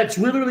 that's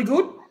really, really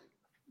good,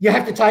 you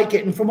have to take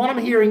it. And from what I'm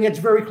hearing, it's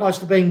very close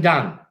to being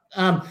done.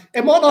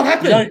 It might not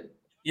happen.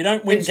 You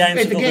don't win games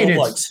with the little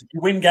blokes. You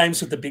win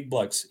games with the big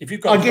blokes. If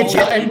you've got, I get you,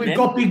 and we've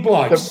got big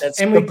blokes.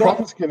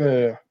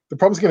 The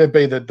problem's going to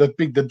be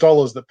the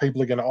dollars that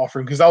people are going to offer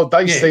him, because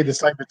they see the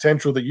same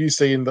potential that you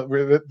see in the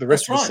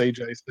rest of the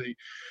CJC.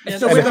 Yeah,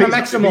 so we're going to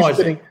maximise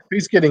it.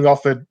 He's getting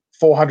offered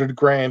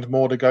 $400,000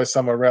 more to go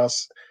somewhere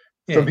else.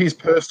 Yeah. From his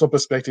personal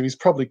perspective, he's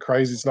probably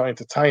crazy. He's not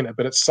entertainer,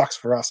 but it sucks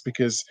for us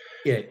because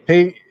I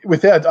think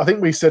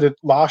we said it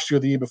last year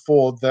or the year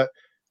before that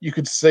you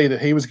could see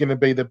that he was going to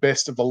be the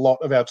best of the lot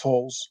of our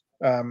talls.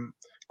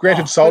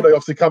 Granted, Soldo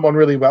obviously come on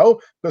really well,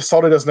 but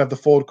Soldo doesn't have the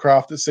forward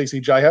craft that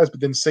CCJ has, but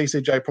then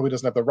CCJ probably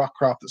doesn't have the ruck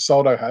craft that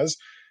Soldo has.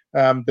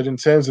 But in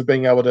terms of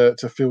being able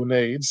to fill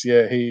needs,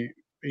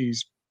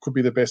 he's could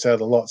be the best out of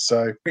the lot.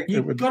 So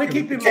you've got to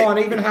keep in mind,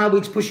 even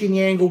Hardwick's pushing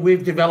the angle,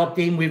 we've developed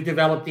him.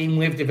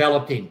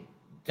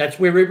 That's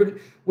where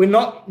we're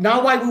not.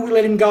 No way will we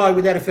let him go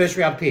without a first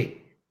round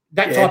pick.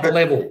 That type of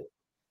level.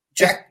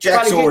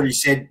 Jack's already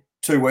said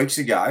 2 weeks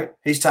ago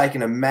he's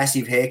taken a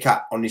massive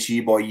haircut on this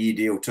year-by-year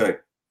deal too.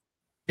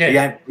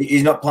 Yeah,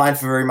 he's not playing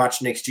for very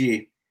much next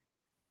year.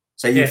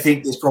 So you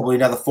think there's probably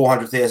another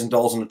 $400,000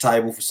 on the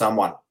table for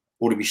someone,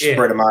 or to be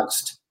spread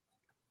amongst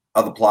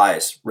other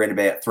players, around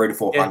about 300,000 to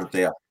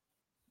 400,000.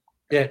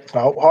 Yeah.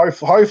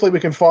 Hopefully we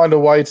can find a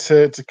way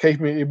to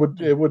keep him.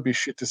 It would be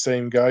shit to see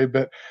him go,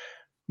 but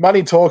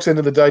money talks, end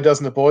of the day,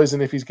 doesn't it, boys?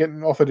 And if he's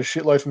getting offered a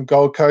shitload from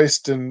Gold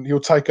Coast and he'll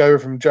take over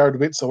from Jared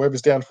Witts or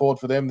whoever's down forward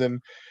for them, then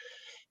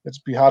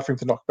it'd be hard for him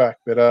to knock back.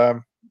 But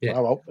I'm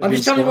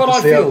just telling you what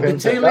I feel. The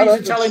tea leaves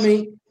are telling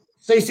me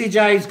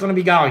CCJ is going to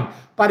be going.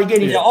 But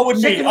again, I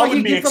wouldn't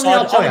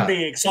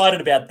be excited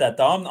about that,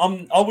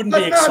 though. I wouldn't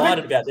be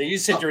excited about that. You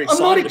said you're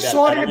excited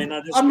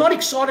about that. I'm not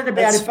excited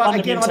about it, but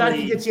again, I don't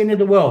think it's the end of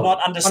the world.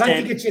 Not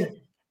understanding.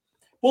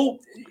 Well,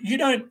 you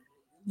don't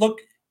look.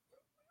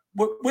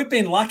 We've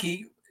been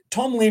lucky.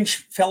 Tom Lynch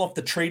fell off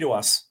the tree to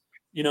us.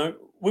 You know,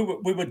 we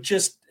were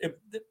just.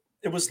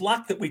 It was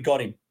luck that we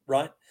got him,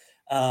 right?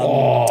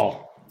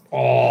 No,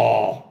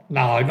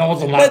 it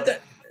wasn't luck.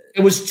 It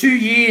was 2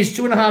 years,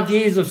 2.5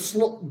 years of.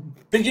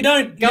 But you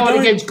don't going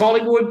against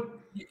Collingwood.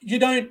 You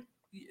don't.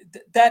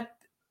 That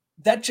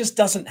just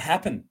doesn't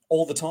happen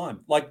all the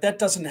time. Like that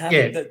doesn't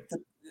happen.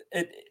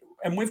 Yeah.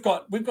 And we've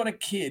got a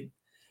kid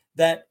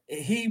that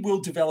he will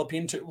develop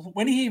into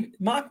when he,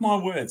 mark my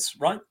words,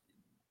 right?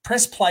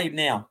 Press play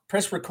now.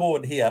 Press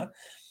record here.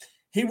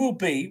 He will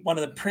be one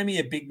of the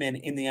premier big men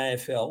in the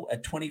AFL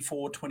at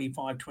 24,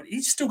 25, 20.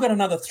 He's still got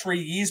another 3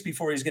 years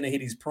before he's going to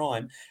hit his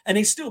prime. And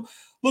he's still,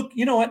 look,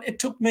 you know what? It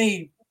took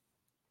me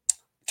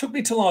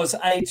till I was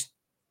age.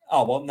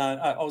 Oh, well, no,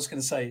 I was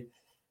going to say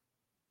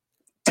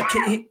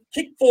to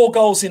kick 4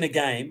 goals in a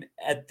game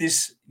at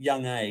this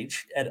young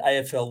age at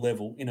AFL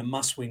level in a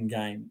must-win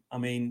game. I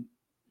mean,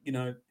 you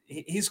know,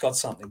 he's got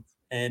something.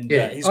 And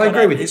I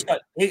agree with you.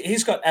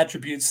 He's got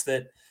attributes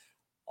that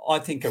I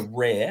think are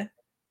rare.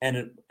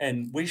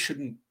 And we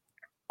shouldn't.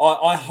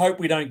 I hope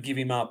we don't give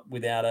him up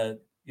without a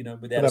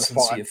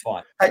sincere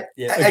fight. Hey,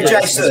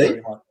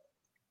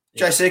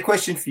 JC,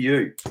 question for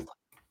you: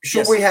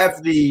 Should we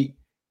have the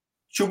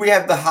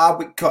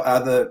Hardwick,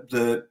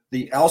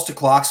 the Alistair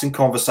Clarkson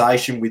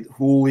conversation with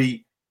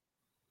Hooley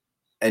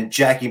and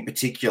Jack in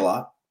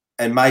particular,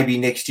 and maybe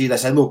next year they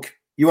say, look,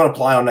 you want to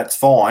play on, that's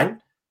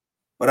fine,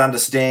 but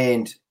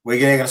understand we're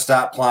going to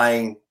start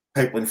playing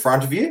people in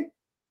front of you,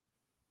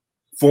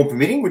 form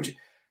permitting,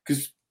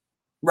 because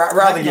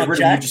rather than get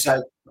rid of you, just say,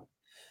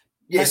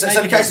 yes. So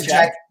in the case of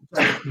Jack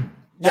v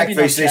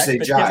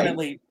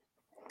CCJ,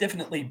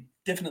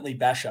 definitely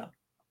Basher.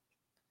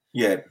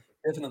 Yeah,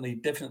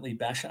 definitely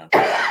Basher.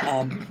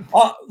 I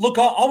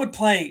would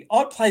play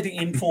the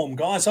informed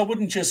guys. I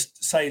wouldn't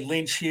just say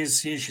Lynch,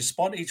 here's your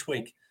spot each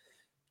week.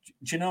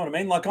 Do you know what I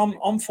mean? Like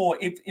I'm for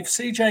if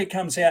CJ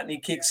comes out and he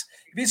kicks,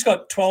 if he's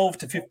got 12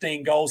 to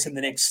 15 goals in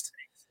the next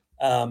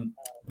 4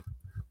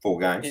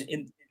 games.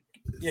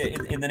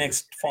 In the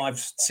next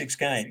 5-6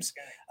 games,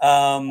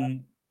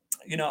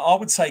 I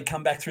would say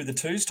come back through the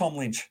twos, Tom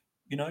Lynch.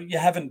 You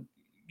haven't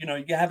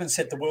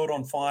set the world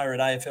on fire at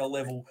AFL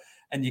level,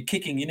 and you're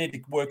kicking. You need to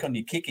work on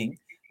your kicking.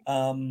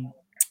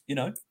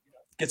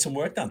 Get some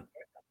work done.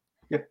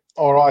 Yep.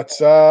 All right.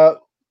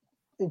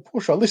 We'll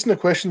push on. Listen to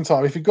question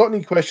time. If you've got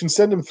any questions,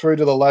 send them through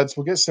to the lads.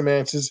 We'll get some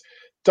answers.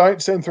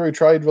 Don't send through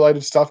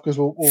trade-related stuff because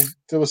we'll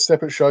do a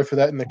separate show for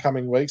that in the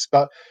coming weeks.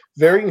 But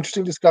very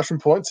interesting discussion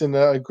points, and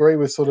agree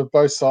with sort of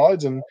both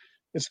sides. And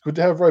it's good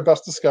to have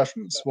robust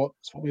discussion. It's what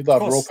we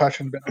love. We're all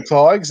passionate about the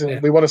Tigers,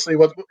 and we want to see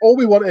all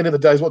we want at the end of the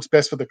day is what's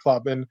best for the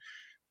club. And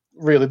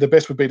really, the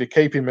best would be to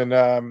keep him and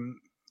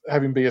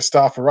have him be a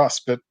star for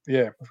us. But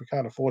yeah, if we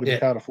can't afford him, we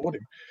can't afford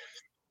him.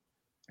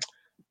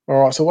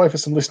 All right, so wait for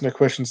some listener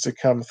questions to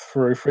come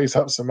through. Frees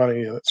up some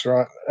money. Yeah, that's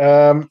right.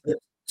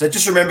 So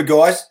just remember,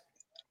 guys,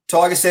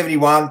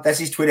 Tiger71, that's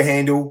his Twitter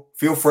handle.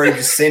 Feel free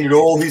to send it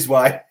all his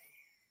way.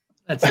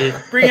 That's it.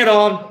 Bring it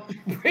on.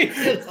 Bring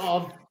it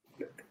on.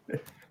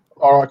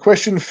 All right,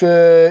 question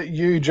for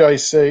you,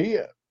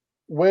 JC.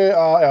 Where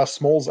are our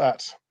smalls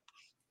at?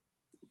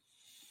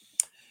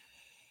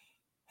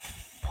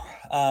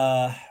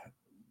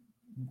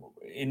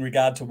 In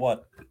regard to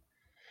what?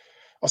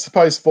 I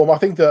suppose form. I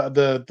think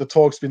the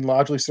talk's been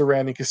largely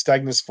surrounding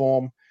Castagna's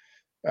form.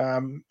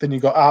 Then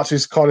you've got Arts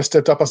who's kind of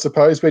stepped up, I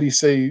suppose. Where do you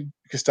see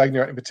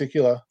Castagna in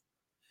particular?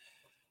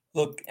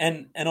 Look,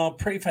 and I'll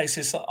preface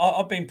this.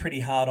 I've been pretty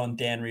hard on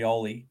Dan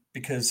Rioli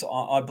because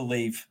I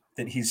believe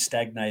that he's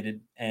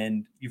stagnated,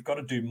 and you've got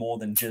to do more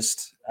than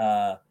just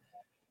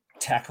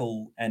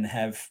tackle and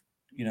have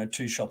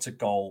 2 shots at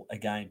goal a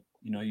game.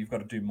 You've got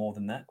to do more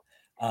than that,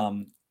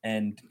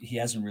 and he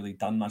hasn't really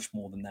done much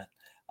more than that.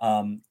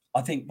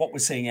 I think what we're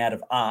seeing out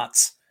of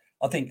Arts,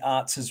 I think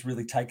Arts has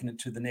really taken it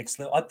to the next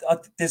level.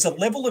 There's a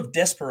level of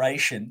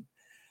desperation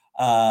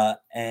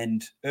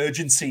and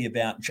urgency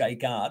about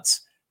Jake Arts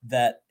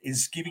that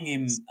is giving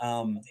him,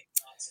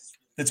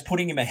 that's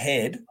putting him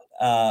ahead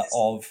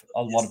of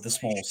a lot of the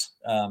smalls.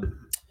 I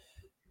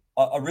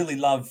really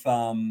love,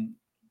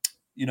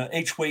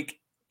 each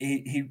week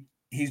he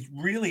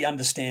really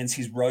understands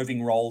his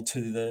roving role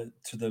to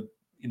the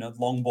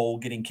long ball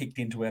getting kicked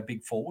into our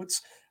big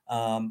forwards.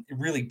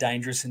 Really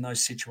dangerous in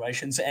those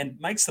situations and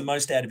makes the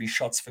most out of his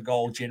shots for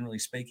goal, generally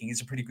speaking.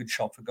 He's a pretty good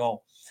shot for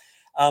goal.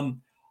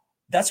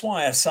 That's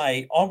why I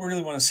say I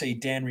really want to see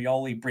Dan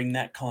Rioli bring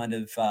that kind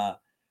of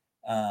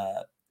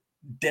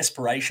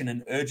desperation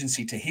and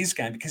urgency to his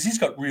game because he's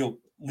got real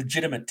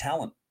legitimate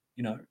talent,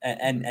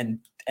 and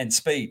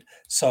speed.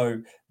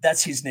 So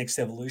that's his next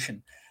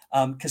evolution.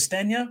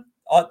 Castagna,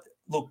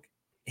 look,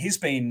 he's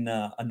been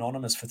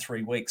anonymous for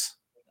 3 weeks.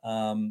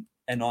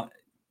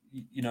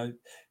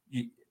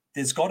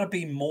 There's got to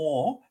be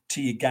more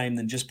to your game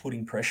than just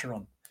putting pressure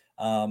on.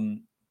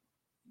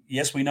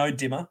 Yes, we know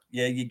Dimmer.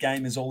 Yeah, your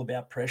game is all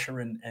about pressure,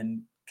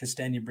 and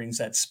Castagna brings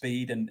that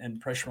speed and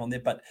pressure on there.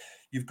 But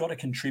you've got to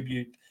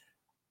contribute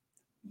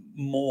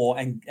more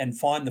and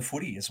find the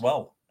footy as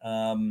well.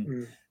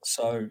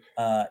 So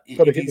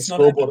if he's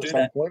not able to do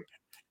that,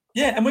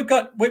 yeah, and we've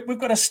got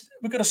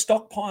a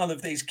stockpile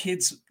of these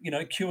kids,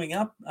 queuing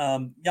up.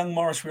 Young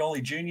Morris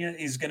Rioli Jr.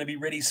 is going to be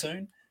ready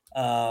soon.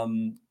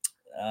 There's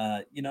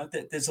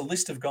a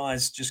list of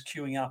guys just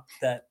queuing up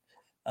that,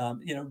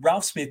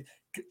 Ralph Smith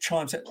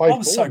chimes in. I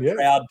was so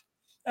proud.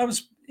 I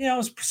was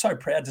so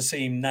proud to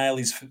see him nail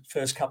his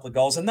first couple of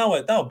goals, and they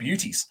were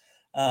beauties.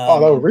 They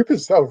were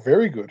rippers. They were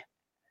very good.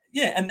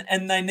 Yeah,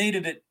 and they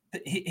needed it.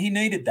 He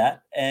needed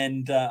that,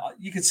 and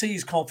you could see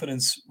his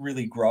confidence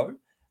really grow.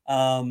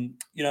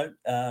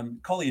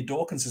 Collier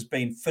Dawkins has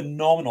been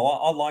phenomenal.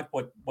 I like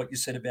what you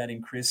said about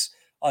him, Chris.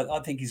 I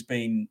think he's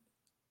been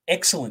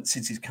excellent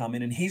since he's come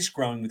in, and he's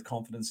growing with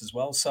confidence as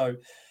well. So,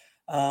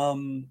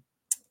 I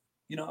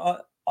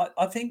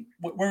think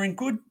we're in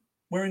good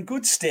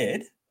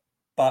stead,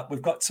 but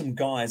we've got some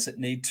guys that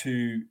need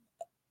to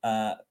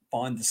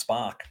find the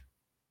spark.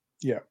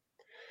 Yeah,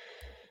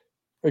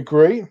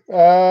 agree.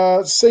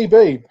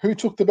 CB, who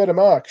took the better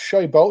mark,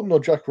 Shea Bolton or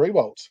Jack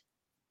Riewoldt?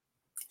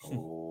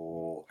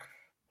 Oh,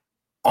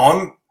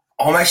 I'm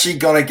actually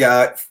gonna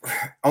go.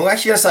 I'm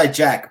actually gonna say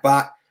Jack,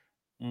 but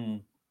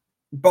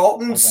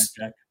Bolton's.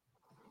 Jack.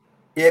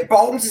 Yeah,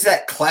 Bolton's is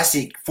that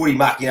classic footy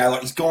muck,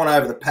 like he's gone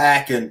over the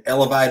pack and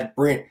elevated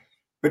Brent.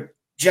 But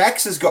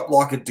Jack's has got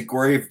like a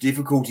degree of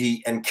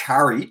difficulty and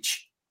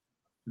courage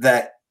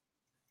that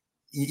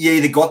you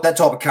either got that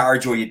type of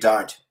courage or you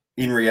don't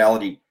in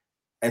reality.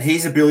 And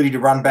his ability to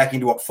run back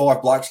into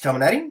 5 blokes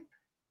coming at him,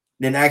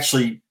 then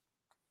actually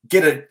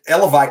get it,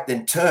 elevate,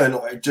 then turn,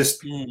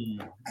 just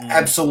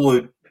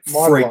absolute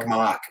freak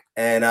mark.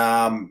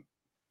 And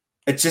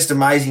it's just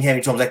amazing how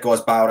many times that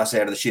guy's bailed us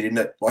out of the shit, isn't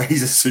it? Like,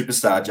 he's a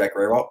superstar, Jack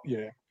Riewoldt.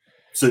 Yeah.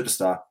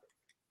 Superstar.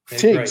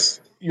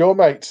 Tiggs, your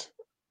mate,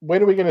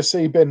 when are we going to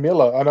see Ben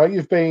Miller? I know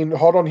you've been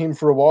hot on him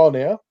for a while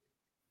now.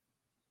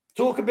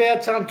 Talk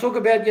about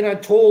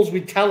talls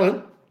with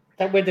talent.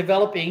 that we're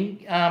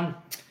developing,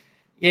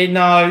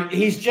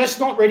 he's just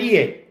not ready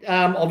yet.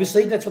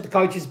 Obviously, that's what the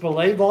coaches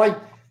believe. I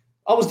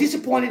was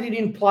disappointed he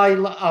didn't play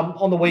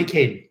on the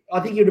weekend. I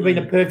think he would have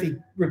been a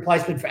perfect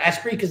replacement for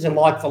Asprey because they're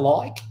like for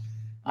like.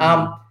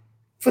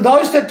 For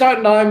those that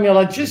don't know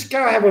Miller, just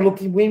go have a look.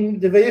 When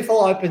the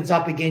VFL opens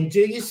up again,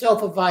 do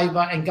yourself a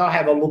favour and go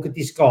have a look at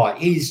this guy.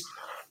 He's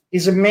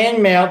a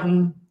man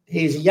mountain.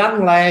 He's a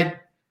young lad.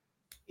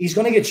 He's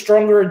going to get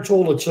stronger and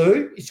taller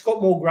too. He's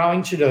got more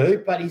growing to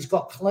do, but he's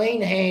got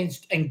clean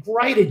hands and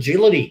great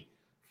agility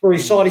for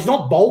his side. He's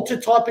not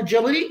Bolter type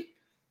agility,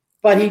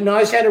 but he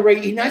knows how to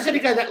he knows how to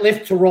go that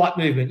left to right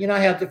movement. You know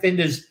how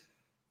defenders,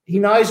 he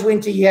knows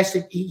when he has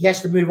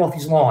to move off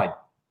his line.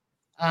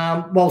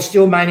 While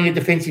still maintaining a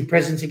defensive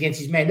presence against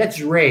his man.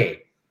 That's rare.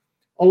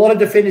 A lot of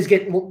defenders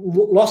get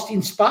lost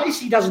in space.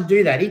 He doesn't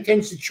do that. He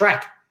tends to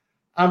track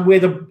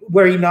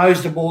where he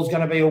knows the ball's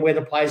going to be or where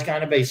the play's going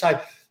to be. So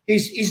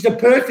he's the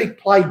perfect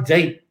play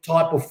deep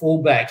type of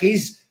fullback.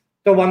 He's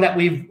the one that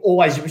we've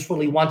always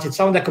wishfully wanted,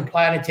 someone that could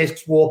play on a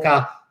Tex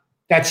Walker,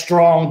 that's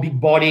strong,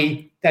 big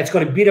body, that's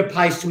got a bit of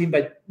pace to him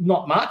but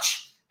not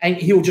much, and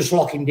he'll just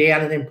lock him down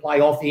and then play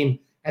off him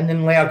and then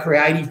allow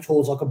creative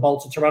tools like a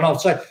Bolter to run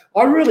off. So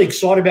I'm really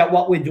excited about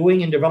what we're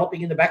doing and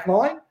developing in the back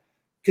line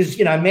because,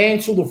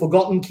 Mansell, the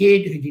forgotten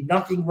kid who did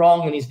nothing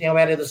wrong and is now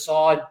out of the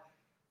side,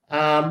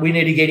 we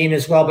need to get in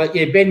as well. But,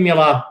 Ben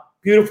Miller,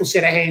 beautiful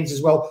set of hands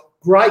as well.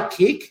 Great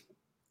kick.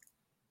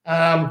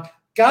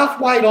 Garth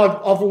Wade,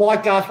 I've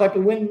liked Garth Wade,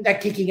 but when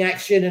that kicking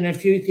action and a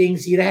few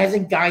things, he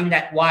hasn't gained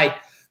that weight.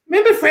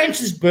 Remember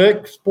Francis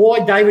Burke's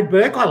boy, David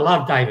Burke? I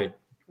love David.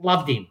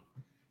 Loved him.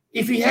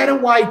 If he had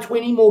weighed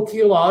 20 more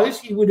kilos,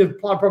 he would have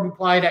probably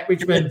played at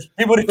Richmond.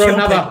 He would have for killed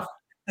another.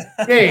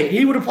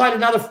 He would have played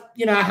another,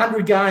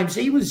 100 games.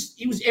 He was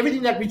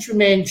everything that Richmond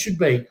man should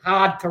be: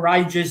 hard,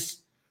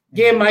 courageous.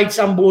 Made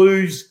some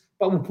blues,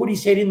 but would put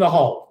his head in the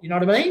hole. You know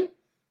what I mean?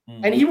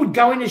 And he would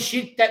go into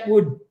shit that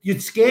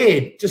you'd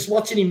scared just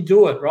watching him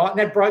do it, right? And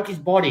that broke his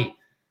body.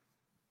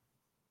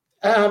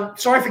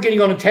 Sorry for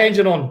getting on a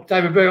tangent on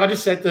David Burke. I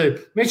just had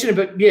to mention it,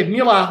 but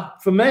Miller,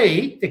 for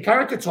me, the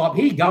character type,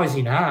 he goes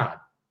in hard.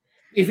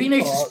 If he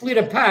needs to split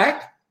a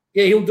pack,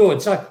 he'll do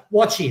it. So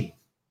watch him.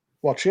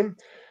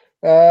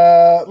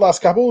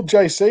 Last couple,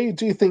 JC,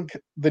 do you think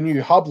the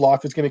new hub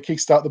life is going to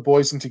kickstart the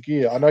boys into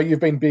gear? I know you've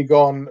been big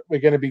on we're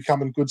going to be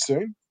coming good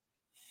soon.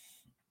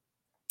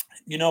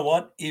 You know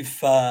what?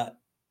 If I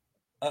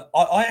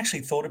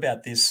actually thought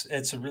about this,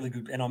 it's a really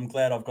good, and I'm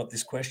glad I've got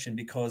this question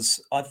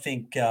because I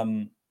think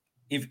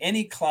if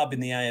any club in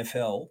the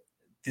AFL,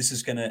 this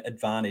is going to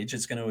advantage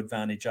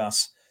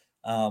us,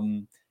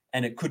 and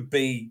it could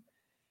be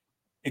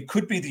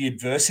the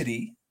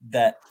adversity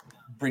that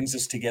brings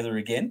us together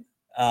again.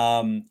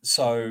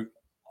 So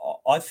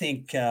I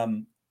think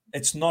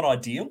it's not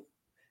ideal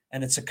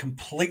and it's a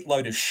complete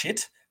load of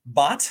shit,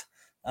 but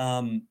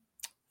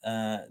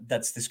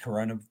that's this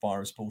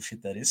coronavirus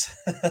bullshit that is.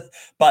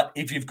 But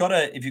if you've got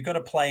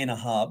to play in a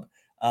hub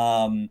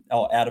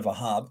or out of a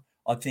hub,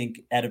 I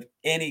think out of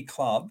any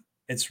club,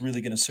 it's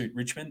really going to suit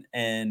Richmond.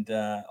 And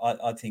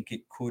I think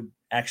it could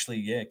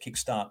actually,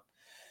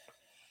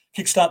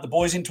 kickstart the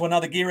boys into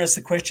another gear, as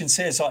the question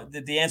says.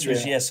 The answer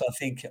is yes.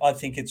 I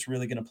think it's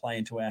really going to play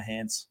into our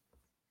hands.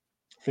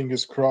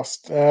 Fingers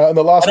crossed. And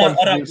the last one,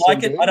 I don't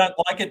like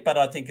it, but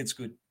I think it's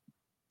good.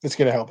 It's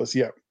going to help us.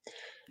 Yeah.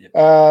 Yep.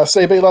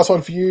 CB, last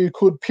one for you.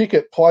 Could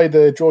Pickett play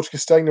the George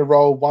Castagna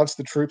role once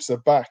the troops are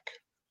back?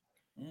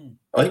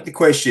 I think the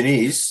question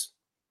is,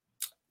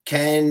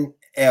 can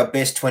our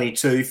best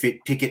 22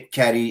 fit Pickett,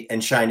 Caddy,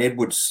 and Shane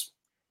Edwards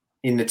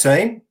in the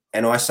team?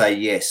 And I say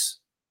yes.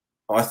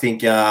 I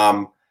think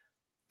the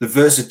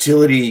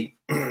versatility,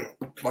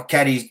 like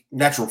Caddy's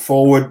natural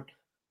forward,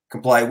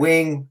 can play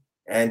wing,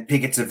 and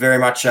Pickett's a very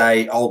much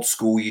a old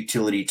school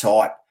utility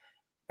type.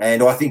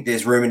 And I think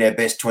there's room in our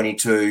best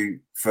 22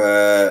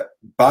 for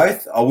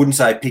both. I wouldn't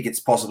say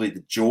Pickett's possibly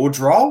the George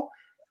role.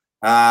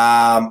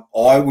 I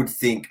would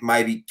think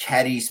maybe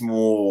Caddy's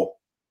more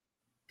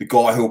the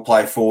guy who'll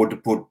play forward to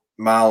put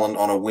Marlon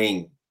on a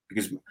wing,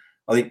 because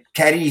I think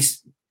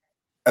Caddy's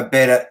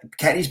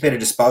better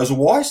disposal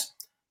wise.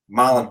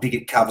 Marlon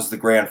Pickett covers the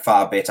ground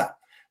far better.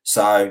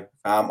 So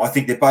I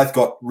think they've both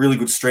got really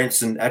good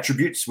strengths and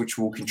attributes, which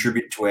will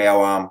contribute to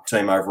our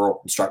team overall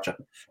and structure.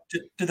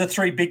 Do the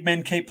three big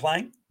men keep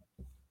playing?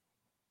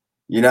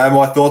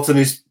 My thoughts on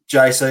this,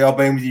 JC, I've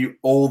been with you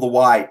all the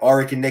way. I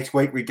reckon next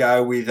week we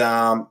go with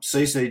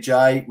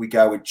CCJ, we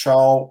go with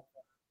Chol.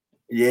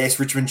 Yes,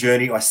 Richmond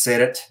Journey, I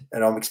said it,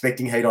 and I'm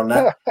expecting heat on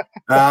that.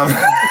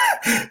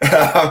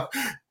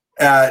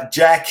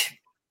 Jack,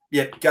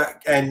 go,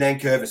 and then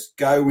Curvis.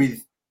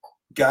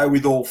 Go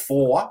with all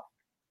four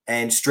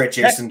and stretch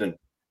Essendon.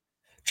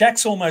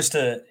 Jack's almost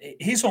a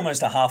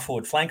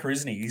half-forward flanker,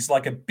 isn't he? He's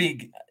like a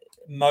big,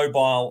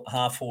 mobile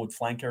half-forward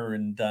flanker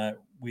and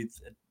with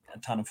a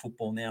ton of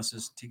football now,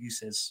 as Tiggy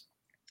says.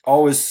 I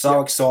was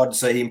so excited to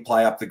see him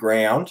play up the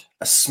ground,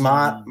 a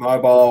smart,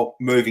 mobile,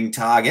 moving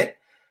target,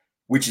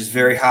 which is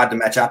very hard to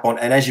match up on.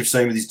 And as you've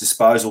seen with his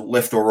disposal,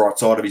 left or right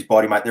side of his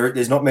body, mate,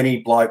 there's not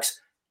many blokes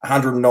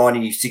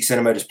 196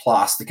 centimetres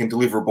plus that can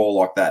deliver a ball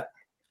like that.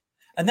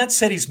 And that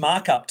set his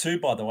mark up too,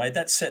 by the way.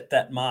 That set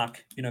that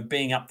mark,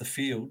 being up the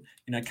field,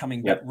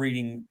 coming back,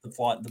 reading the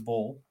flight of the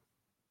ball.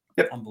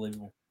 Yep.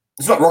 Unbelievable.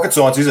 It's not rocket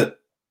science, is it?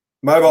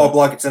 Mobile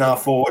bloke, it's an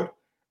half forward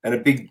and a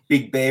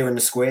big bear in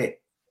the square.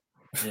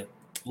 Yeah,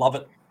 love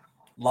it.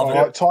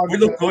 Right, we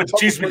look good.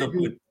 Jeez, we look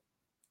good.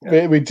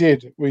 Yeah. We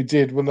did.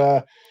 When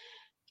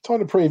time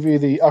to preview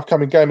the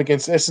upcoming game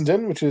against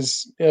Essendon, which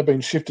has now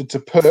been shifted to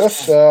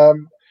Perth.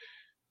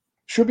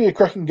 Should be a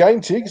cracking game,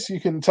 Tiggs. You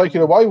can take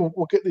it away.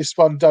 We'll get this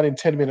one done in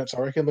 10 minutes,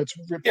 I reckon. Let's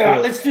rip through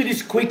it. Let's do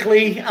this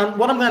quickly.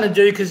 What I'm going to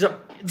do, because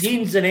the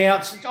ins and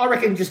outs, I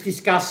reckon just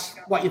discuss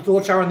what your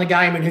thoughts are on the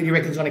game and who you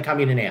reckon is going to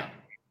come in and out.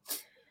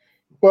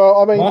 Well,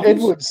 I mean, Michaels?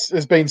 Edwards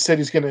has been said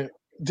he's going to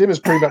 – Dim has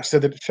pretty much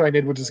said that Shane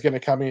Edwards is going to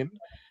come in.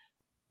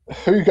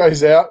 Who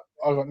goes out?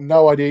 I've got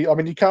no idea. I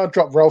mean, you can't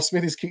drop Ralph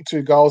Smith. He's kicked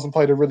 2 goals and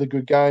played a really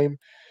good game.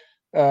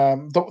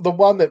 The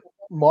one that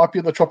might be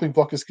on the chopping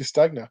block is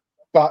Castagna.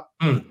 But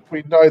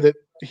we know that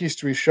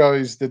history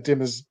shows that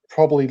Dim is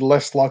probably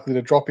less likely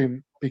to drop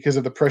him because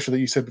of the pressure that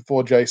you said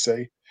before,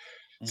 JC.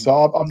 So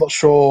I'm not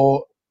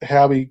sure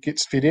how he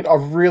gets fit in. I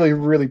really,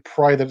 really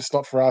pray that it's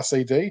not for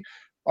RCD.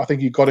 I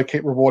think you've got to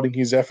keep rewarding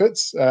his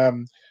efforts. I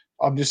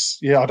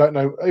don't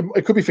know.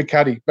 It could be for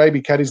Caddy.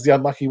 Maybe Caddy's the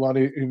unlucky one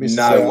who misses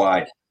out. No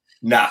way.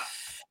 Nah.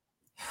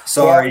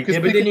 Sorry.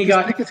 But then you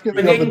got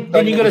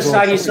to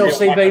say to yourself,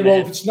 CB,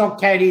 well, if it's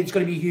not Caddy, it's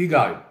going to be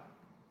Hugo.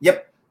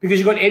 Yep. Because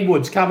you've got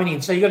Edwards coming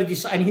in. So you've got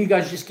to and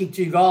Hugo's just kicked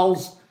 2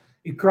 goals.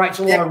 It creates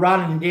a lot of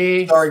run in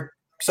there.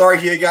 Sorry,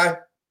 Hugo.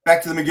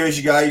 Back to the Magoos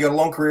you go. You got a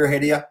long career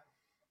ahead of you.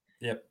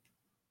 Yep.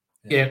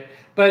 Yeah.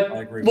 But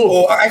I agree.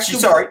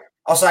 Sorry.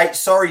 I'll say,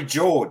 sorry,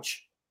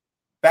 George.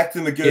 Back to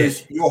the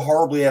Magoos. You're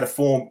horribly out of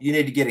form. You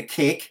need to get a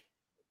kick.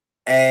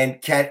 And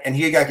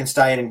Hugo can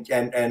stay in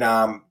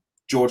and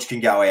George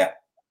can go out.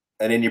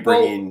 And then you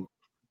bring in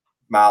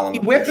Marlon.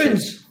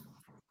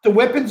 The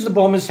weapons the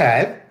Bombers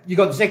have, you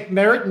got Zach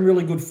Merritt in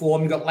really good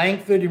form. You got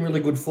Langford in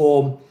really good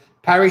form.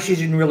 Parrish is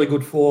in really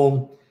good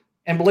form.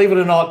 And believe it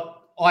or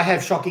not, I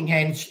have shocking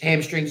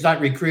hamstrings.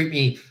 Don't recruit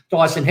me.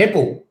 Dyson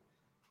Heppel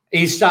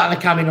is starting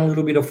to come in a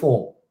little bit of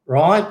form,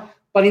 right?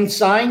 But in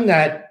saying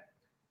that,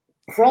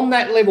 from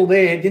that level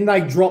there, then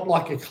they drop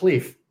like a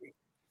cliff.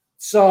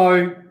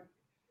 So,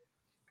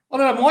 I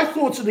don't know. My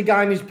thoughts of the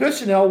game is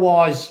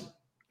personnel-wise,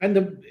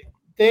 and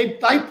they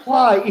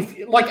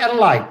play, like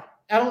Adelaide,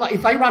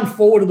 if they run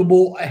forward of the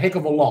ball a heck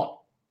of a lot,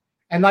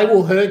 and they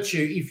will hurt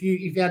you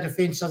if our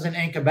defence doesn't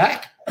anchor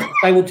back,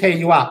 they will tear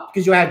you up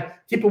because you have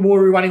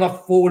Tipperary running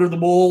off forward of the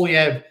ball. You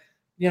have,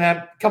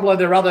 a couple of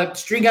their other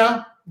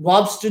Stringer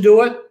loves to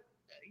do it.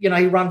 He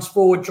runs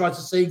forward, tries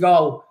to see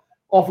goal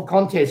off a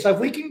contest.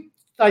 So if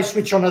they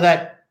switch onto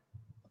that,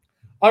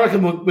 I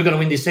reckon we're going to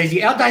win this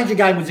season. Our danger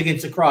game was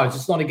against the Crows.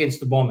 It's not against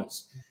the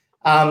Bombers.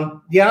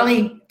 The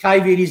only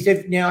caveat is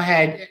they've now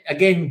had,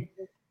 again,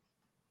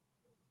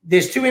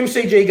 there's 2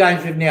 MCG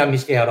games we've now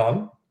missed out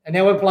on, and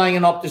now we're playing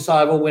an Optus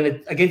Oval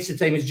against the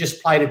team who's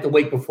just played it the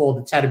week before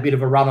that's had a bit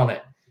of a run on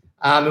it.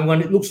 And when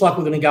it looks like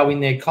we're going to go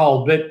in there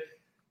cold. But,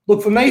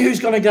 look, for me, who's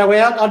going to go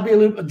out? I'd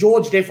be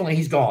George, definitely,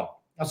 he's gone.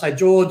 I'll say,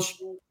 George,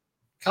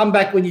 come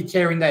back when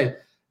you're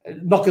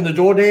knocking the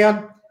door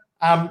down.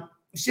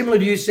 Similar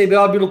to you, CB,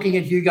 I'd be looking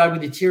at Hugo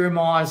with the tear in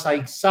my eye and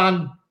say,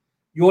 son,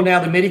 you're now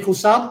the medical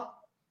sub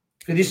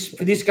for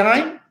this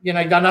game.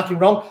 You've done nothing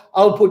wrong.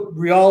 I'll put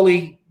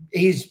Rioli,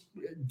 he's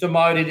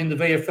demoted in the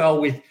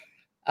VFL with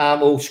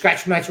or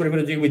scratch match, whatever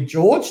to do with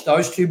George,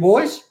 those 2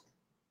 boys.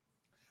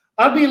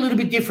 I'd be a little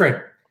bit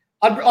different.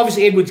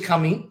 Obviously, Edwards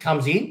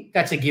comes in.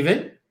 That's a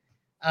given.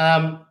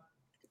 And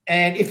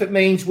if it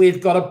means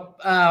we've got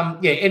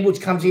Edwards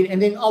comes in,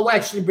 and then I'll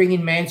actually bring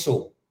in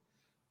Mansell.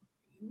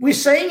 We're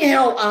seeing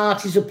how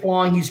Arts is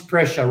applying his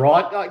pressure,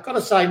 right? I've got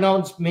to say, no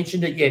one's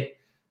mentioned it yet.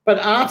 But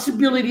Art's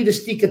ability to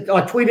stick it,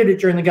 I tweeted it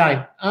during the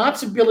game,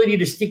 Art's ability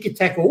to stick a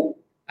tackle,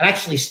 and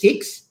actually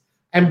sticks,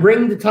 and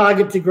bring the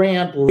target to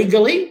ground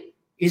legally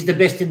is the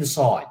best in the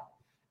side.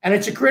 And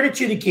it's a credit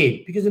to the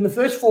kid because in the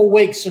first 4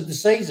 weeks of the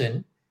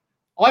season,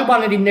 I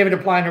wanted him never to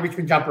play in a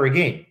Richmond jumper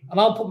again. And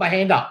I'll put my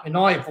hand up, and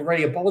I have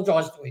already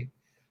apologised to him.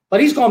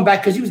 But he's gone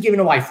back because he was giving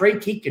away free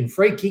kick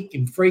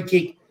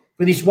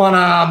with this one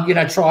arm,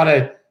 try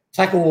to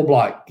tackle a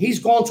bloke. He's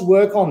gone to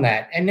work on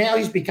that, and now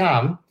he's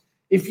become,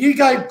 if you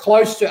go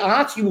close to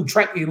Arts, he will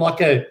trap you like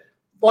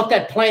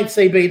that plant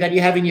CB that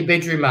you have in your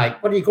bedroom, mate.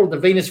 What do you call it, the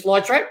Venus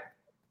flytrap?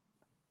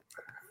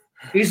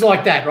 He's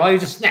like that, right?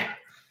 He's a snap.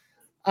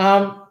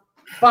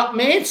 But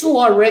Mansell,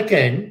 I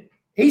reckon,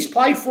 he's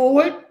played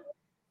forward.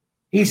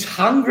 He's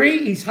hungry.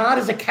 He's hard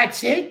as a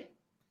cat's head.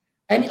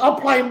 And I'll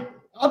play him,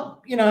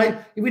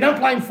 if we don't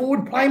play him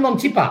forward, play him on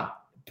Tipper.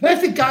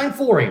 Perfect game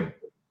for him.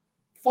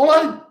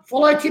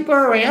 Follow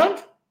Tipper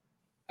around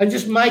and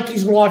just make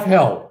his life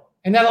hell.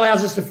 And that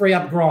allows us to free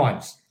up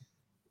Grimes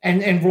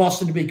and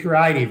Velocity to be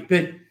creative.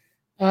 But,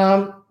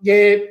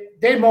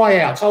 they're my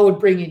outs. I would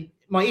bring in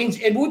my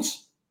ins,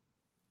 Edwards,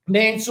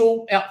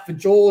 Mansell, out for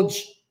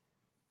George,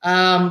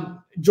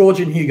 George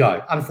and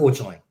Hugo,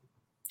 unfortunately.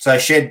 So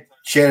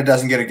Shedder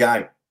doesn't get a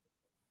game.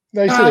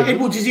 No, you said Edwards.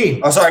 Edwards is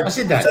in. Oh, sorry. I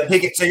said that. So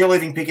Pickett. So you're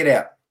leaving Pickett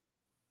out.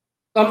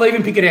 I'm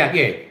leaving Pickett out,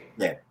 yeah.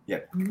 Yeah.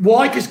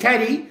 Why? Because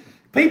Caddy,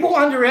 people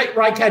underrate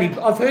Caddy.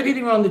 I've heard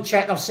it on the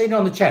chat. I've seen it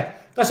on the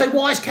chat. They say,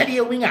 why is Caddy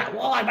a winger?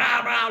 Why?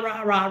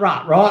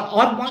 Right?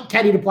 I want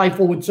Caddy to play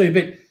forward too.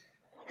 But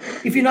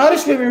if you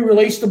notice when we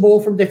release the ball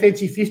from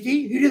defensive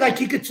 50, who do they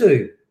kick it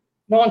to?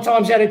 9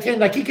 times out of 10,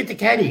 they kick it to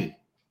Caddy.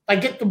 They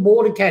get the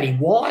ball to Caddy.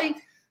 Why?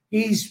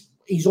 He's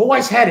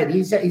always had it.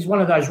 He's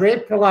one of those rare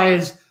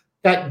players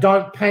that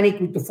don't panic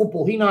with the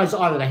football. He knows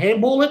either to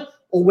handball it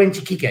or when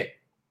to kick it.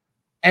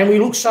 And we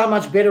look so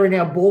much better in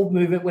our ball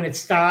movement when it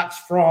starts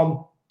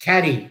from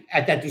Caddy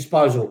at that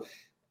disposal.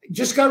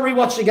 Just go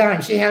rewatch the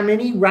game. See how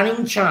many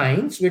running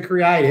chains were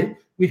created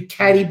with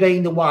Caddy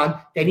being the one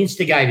that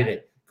instigated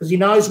it. Because he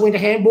knows when to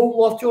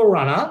handball off to a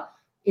runner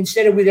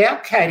instead of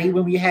without Caddy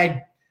when we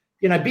had,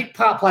 bit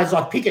part players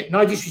like Pickett,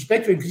 no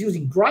disrespect to him because he was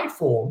in great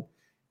form,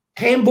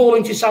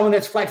 handballing to someone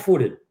that's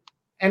flat-footed.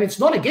 And it's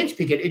not against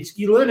Pickett.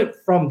 You learn it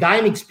from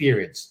game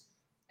experience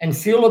and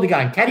feel of the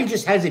game. Caddy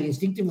just has it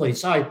instinctively.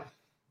 So,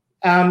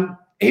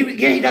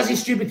 he does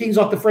his stupid things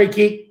like the free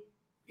kick.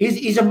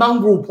 He's a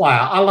mongrel player.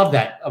 I love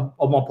that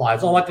of my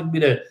players. I like a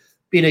bit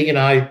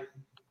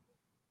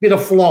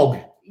of flog.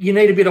 You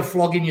need a bit of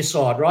flog in your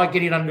side, right?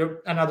 Get it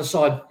under another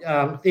side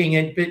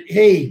thing. But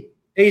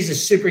he's a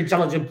super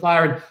intelligent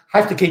player and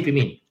have to keep him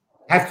in.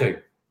 Have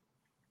to.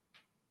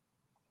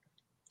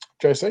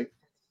 JC?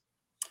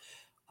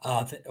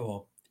 I'll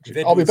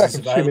be back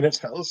in 2 minutes,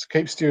 fellas.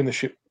 Keep steering the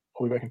ship.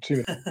 I'll be back in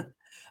 2 minutes.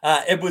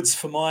 Edwards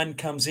for mine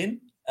comes in.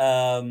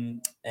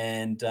 And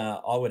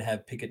I would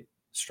have Pickett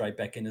straight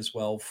back in as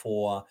well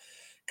for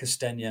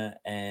Castagna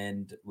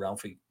and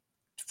Ralphie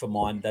for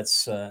mine.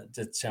 That's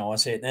how I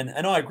see it.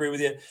 And I agree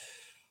with you.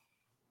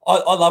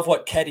 I love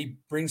what Caddy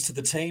brings to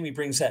the team. He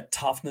brings that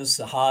toughness,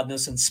 the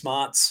hardness and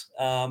smarts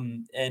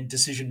and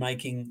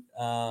decision-making.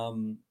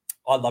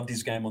 I loved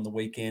his game on the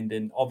weekend.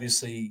 And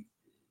obviously,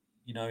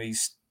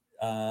 his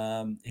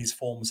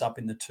form's up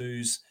in the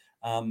twos.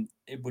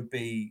 It would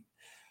be...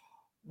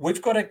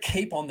 We've got to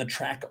keep on the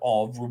track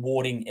of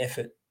rewarding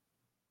effort,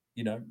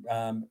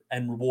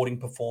 and rewarding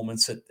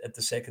performance at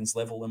the seconds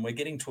level. And we're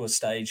getting to a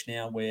stage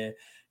now where,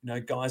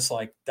 guys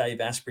like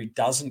Dave Asprey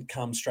doesn't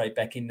come straight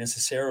back in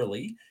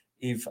necessarily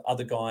if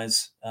other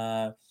guys,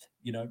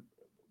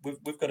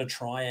 we've got to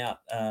try out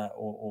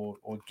or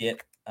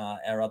get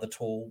our other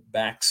tall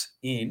backs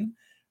in,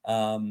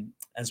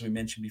 as we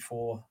mentioned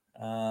before,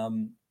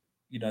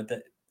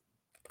 that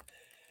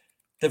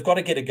they've got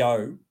to get a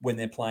go when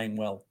they're playing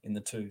well in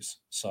the twos.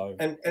 So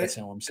that's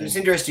how I'm saying. It's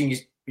interesting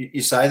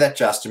you say that,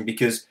 Justin,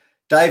 because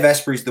Dave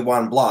Asprey's the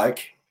one bloke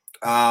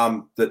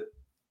that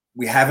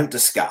we haven't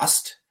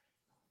discussed.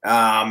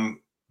 And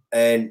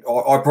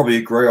I probably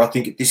agree. I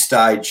think at this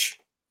stage,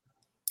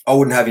 I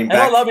wouldn't have him back.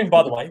 And I love him,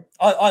 by the way.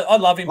 I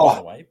love him, by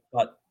the way.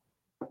 But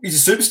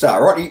he's a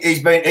superstar, right?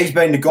 He's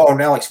been the guy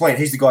on Alex Went.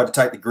 He's the guy to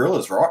take the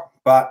Gorillas, right?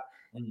 But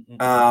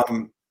I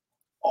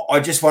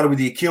just wonder with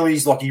the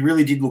Achilles, like he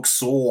really did look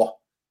sore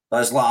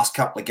those last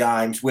couple of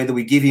games, whether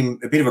we give him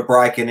a bit of a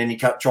break and then he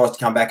tries to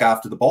come back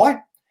after the bye,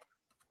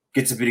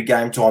 gets a bit of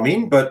game time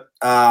in. But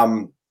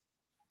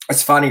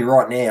it's funny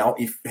right now,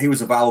 if he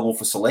was available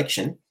for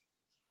selection,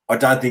 I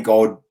don't think I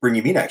would bring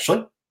him in,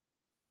 actually.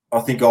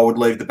 I think I would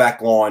leave the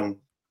back line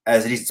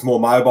as it is. It's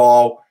more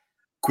mobile,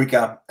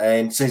 quicker,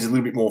 and seems a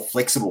little bit more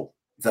flexible,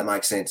 if that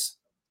makes sense.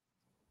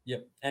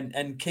 Yep,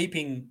 and keep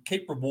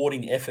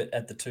rewarding effort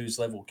at the twos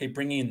level. Keep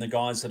bringing in the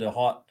guys that are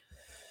hot,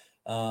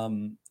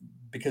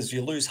 because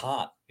you lose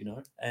heart,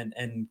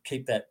 and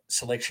keep that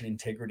selection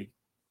integrity.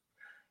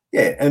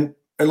 Yeah, and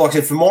like I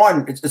said, for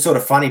mine, it's sort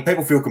of funny.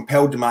 People feel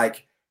compelled to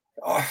make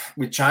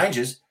with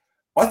changes.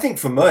 I think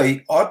for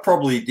me, I'd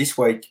probably this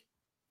week,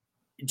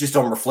 just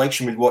on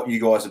reflection with what you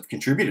guys have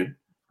contributed,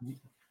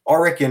 I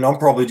reckon I'm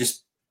probably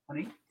just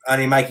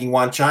only making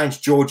one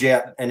change: George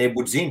out and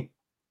Edwards in.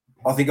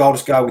 I think I'll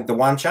just go with the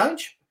one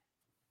change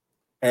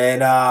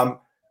and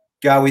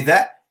go with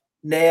that.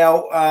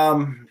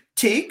 Now,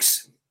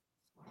 Tiggs,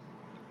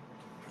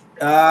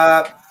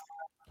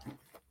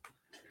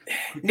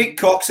 Nick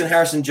Cox and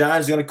Harrison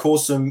Jones are going to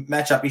cause some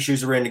matchup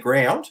issues around the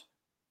ground.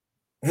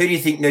 Who do you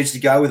think needs to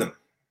go with them?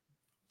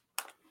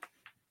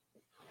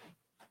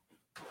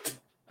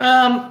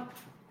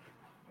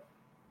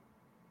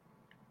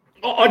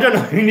 I don't know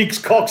who Nick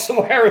Cox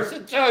or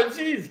Harrison Jones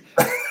is.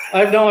 I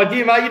have no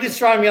idea, mate. You're just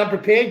throwing me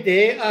unprepared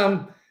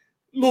there.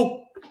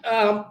 Look,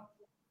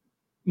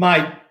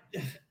 mate,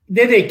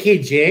 they're their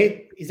kids, yeah?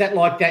 Is that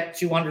like that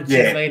 200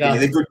 centimetre? Yeah,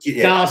 they're good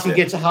kids. Darcy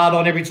gets a hard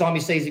on every time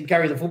he sees him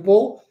carry the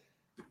football.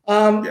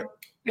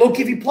 Look,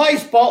 if he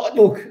plays ball,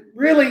 look,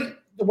 really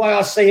the way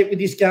I see it with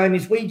this game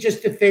is we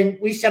just defend,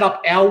 we set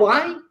up our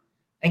way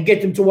and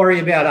get them to worry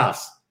about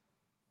us.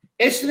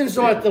 Essendon's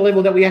not at the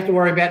level that we have to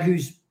worry about who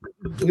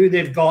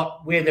they've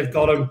got, where they've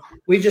got them.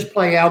 We just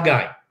play our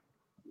game.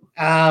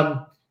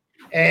 And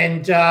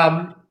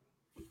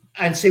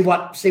see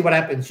what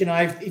happens.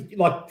 If,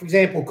 like for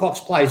example, Cox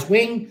plays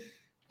wing.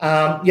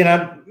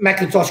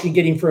 McIntosh can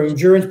get him for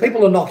endurance.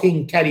 People are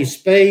knocking Caddy's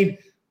speed.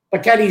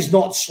 But Caddy's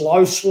not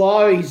slow.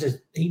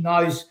 He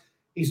knows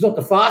he's not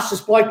the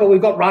fastest bloke, but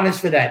we've got runners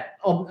for that.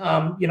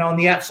 On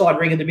the outside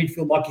ring of the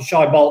midfield, like your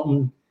Shai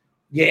Bolton,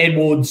 your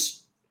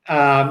Edwards,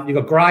 you've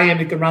got Graham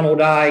who can run all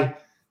day.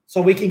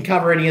 So we can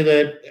cover any of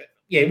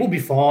we'll be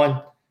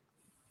fine.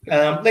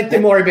 Let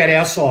them worry about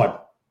our side.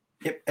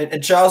 Yep.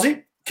 And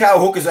Charlesy, Cale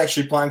Hooker's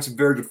actually playing some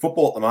very good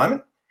football at the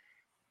moment.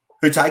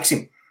 Who takes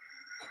him?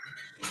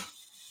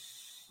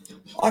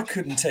 I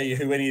couldn't tell you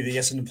who any of the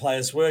Essendon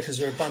players were because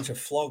they're a bunch of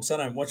flogs. I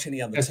don't watch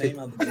any other team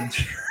other than.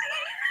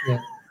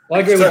 Yeah, I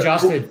agree with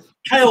Justin.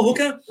 Cale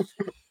Hooker.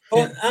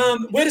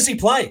 Where does he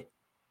play?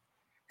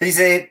 He's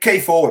their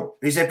key forward.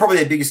 He's probably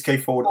their biggest key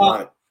forward at the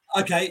moment.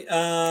 Okay.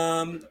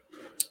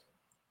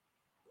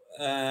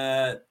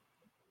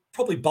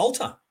 Probably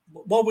Bolter.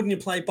 Why wouldn't you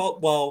play Bolter?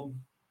 Well,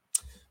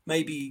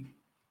 maybe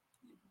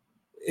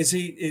is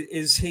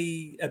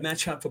he a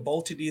matchup for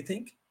Bolter? Do you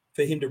think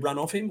for him to run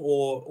off him,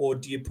 or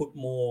do you put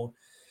more?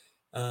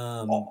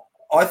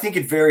 I think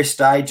at various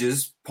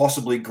stages,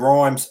 possibly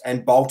Grimes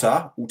and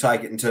Bolter will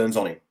take it in turns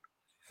on him,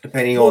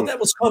 depending on. That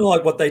was kind of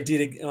like what they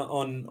did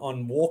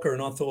on Walker,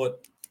 and I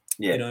thought,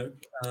 I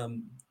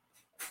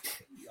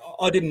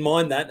didn't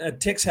mind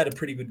that. Tex had a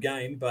pretty good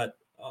game, but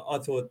I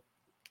thought,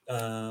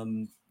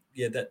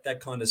 that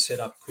kind of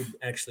setup could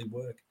actually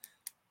work.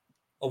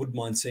 I wouldn't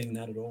mind seeing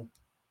that at all.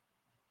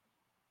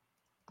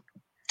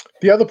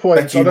 The other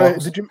point,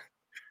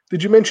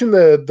 did you mention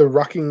the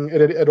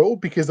rucking at all?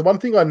 Because the one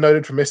thing I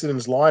noted from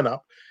Essendon's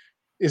lineup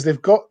is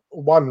they've got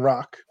one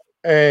ruck,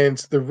 and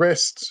the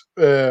rest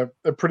are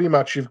pretty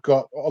much you've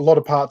got a lot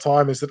of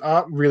part-timers that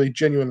aren't really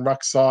genuine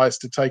ruck size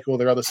to take all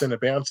their other centre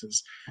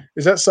bounces.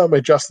 Is that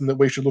somewhere, Justin, that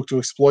we should look to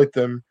exploit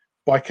them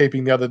by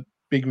keeping the other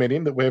big men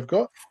in that we've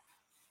got?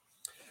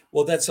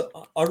 Well, I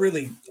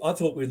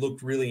thought we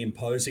looked really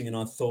imposing, and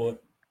I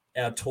thought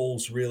our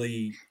tools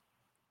really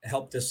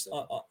helped us.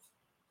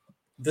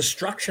 The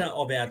structure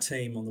of our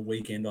team on the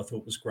weekend, I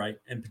thought was great,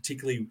 and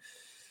particularly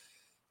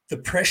the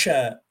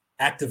pressure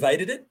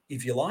activated it,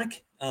 if you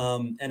like,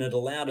 and it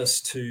allowed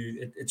us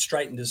to. It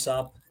straightened us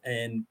up,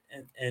 and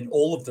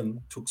all of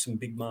them took some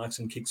big marks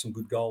and kicked some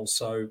good goals.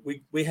 So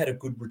we had a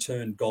good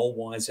return goal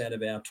wise out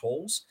of our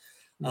tools,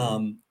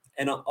 and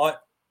I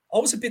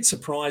was a bit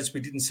surprised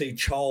we didn't see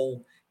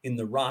Chol in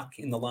the ruck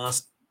in the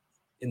last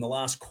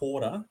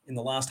quarter, in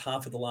the last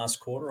half of the last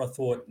quarter. I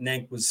thought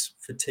Nank was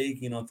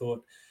fatiguing. I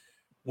thought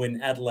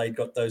when Adelaide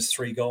got those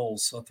 3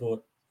 goals, I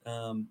thought,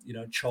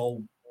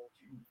 Chol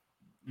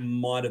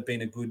might have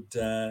been a good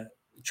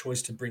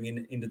choice to bring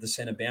into the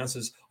centre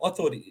bounces. I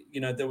thought,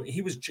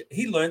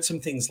 he learned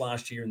some things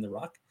last year in the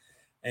ruck.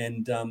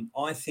 And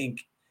I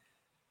think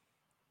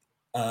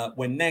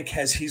when Nank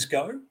has his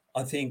go,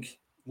 I think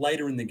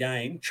later in the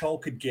game,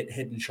 Chol could get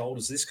head and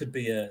shoulders. This could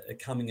be a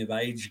coming of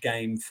age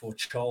game for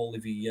Chol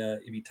if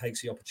he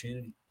takes the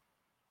opportunity.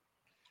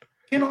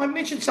 Can I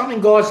mention something,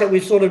 guys, that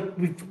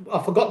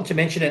I've forgotten to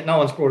mention it. No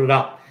one's brought it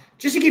up.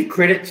 Just to give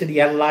credit to the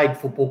Adelaide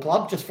Football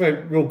Club, just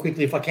for real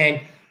quickly, if I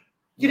can.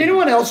 Did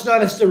anyone else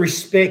notice the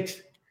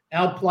respect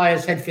our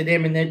players had for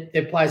them and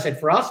their players had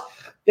for us?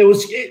 There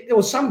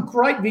was some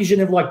great vision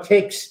of like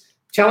Tex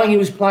telling he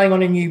was playing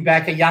on a new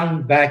back, a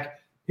young back,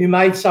 who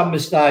made some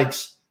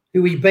mistakes,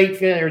 who he beat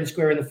fair and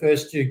square in the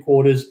first 2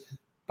 quarters,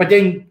 but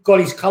then got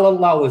his colour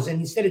lowers. And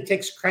instead of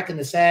Tex cracking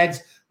the sads,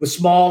 was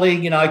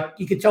smiling.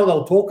 You could tell they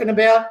were talking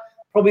about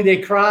probably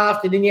their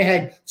craft. And then you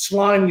had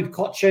Sloan with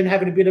Cotchin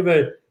having a bit of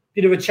a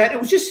chat. It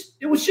was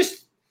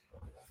just.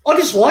 I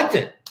just liked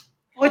it.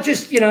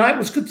 It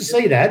was good to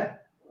see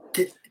that.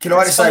 Can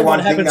I just say one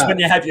thing? What happens when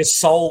you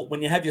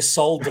have your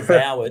soul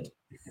devoured?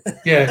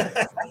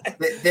 Yeah.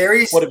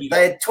 They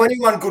had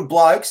 21 good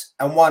blokes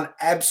and one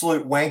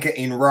absolute wanker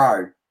in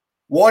row.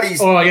 What is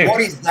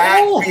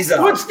that?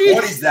 What's this?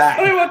 What is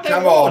that?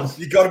 Come on.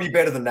 You've got to be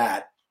better than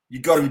that.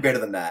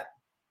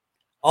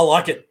 I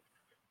like it.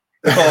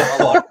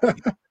 I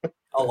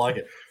like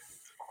it.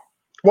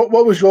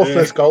 What was your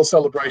first goal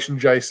celebration,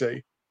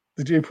 JC?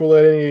 Did you pull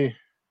out any?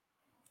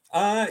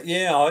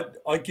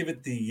 I give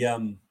it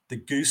the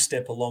goose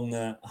step along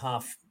the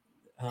half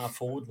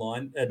forward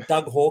line.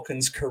 Doug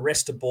Hawkins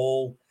caressed a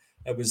ball.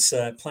 It was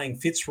playing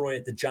Fitzroy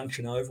at the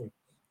Junction Oval,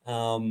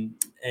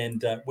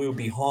 and we were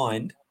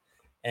behind.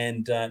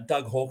 And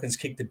Doug Hawkins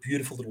kicked a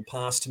beautiful little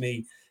pass to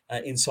me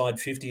inside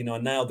 50, and I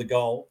nailed the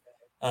goal.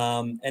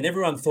 And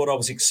everyone thought I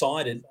was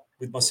excited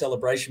with my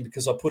celebration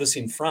because I put us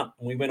in front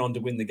and we went on to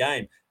win the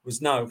game. It was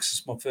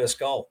just my first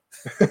goal.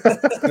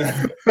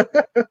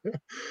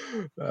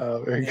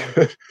 Very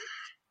good.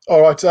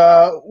 All right,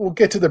 we'll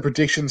get to the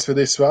predictions for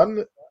this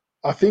one.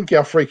 I think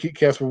our free kick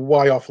counts were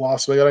way off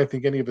last week. I don't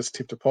think any of us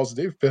tipped a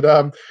positive.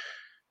 But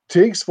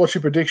Tiggs, what's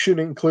your prediction,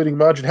 including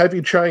margin? Have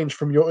you changed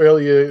from your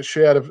earlier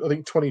shout of, I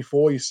think,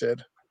 24, you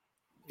said?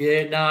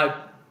 Yeah, no,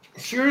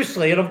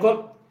 seriously. And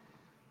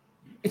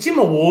it's in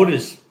my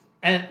waters.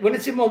 And when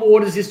it's in my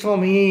waters this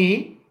time of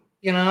year,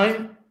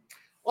 I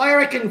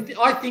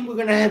think we're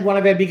going to have one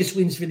of our biggest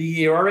wins for the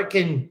year. I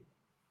reckon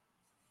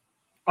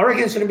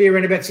it's going to be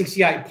around about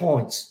 68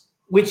 points,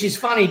 which is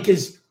funny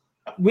because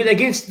with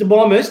against the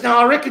Bombers. No,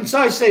 I reckon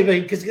so,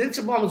 CB, because against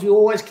the Bombers we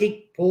always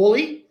kick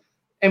poorly,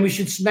 and we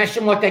should smash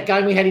them like that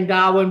game we had in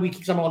Darwin. We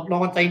kicked something like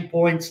 19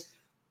 points,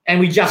 and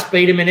we just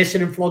beat them. And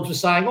Essendon Flogs were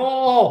saying,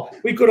 "Oh,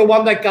 we could have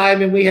won that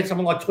game," and we had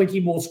something like 20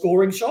 more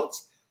scoring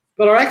shots.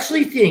 But I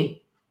actually think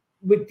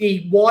with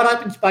the wide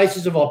open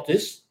spaces of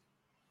Optus,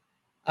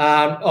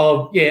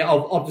 of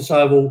Optus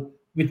Oval,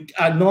 with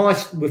a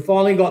nice, we've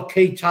finally got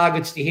key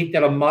targets to hit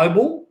that are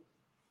mobile.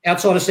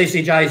 Outside of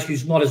CCJs,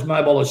 who's not as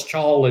mobile as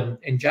Chol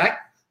and Jack,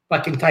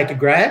 but can take a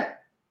grab.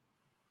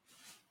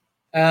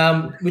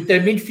 With their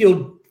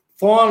midfield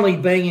finally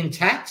being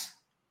intact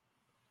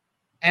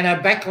and our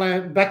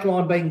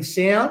backline being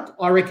sound,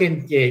 I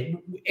reckon,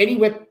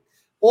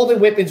 all the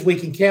weapons we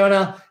can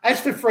counter. As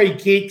for free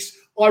kicks,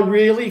 I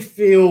really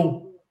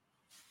feel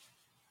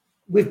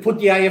we've put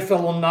the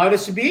AFL on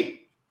notice a bit.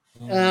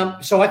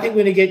 So I think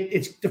we're going to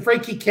get the free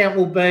kick count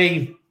will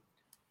be.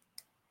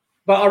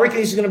 But I reckon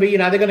this is going to be,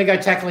 they're going to go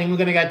tackling. We're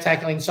going to go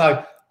tackling.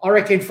 So I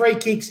reckon free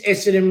kicks,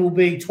 Essendon will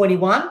be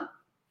 21.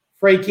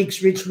 Free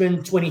kicks,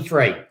 Richmond,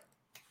 23.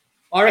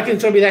 I reckon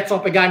it's going to be that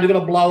type of game. They're going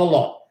to blow a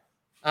lot,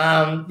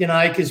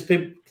 because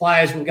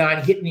players will go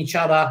and hitting each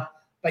other.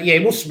 But, yeah,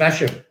 we'll smash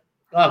them.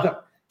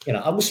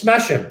 We'll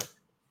smash them.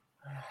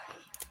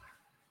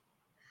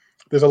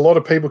 There's a lot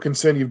of people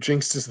concerned you've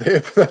jinxed us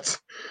there, but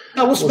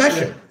we'll smash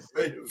them.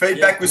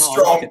 Feedback was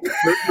strong.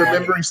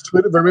 Remember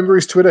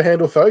his Twitter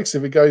handle, folks.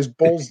 If it goes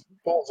balls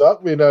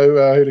up, we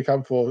know who to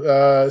come for.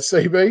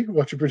 CB,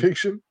 what's your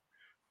prediction?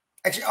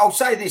 Actually, I'll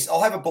say this.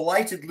 I'll have a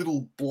belated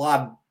little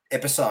blood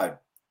episode.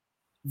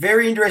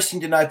 Very interesting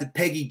to note that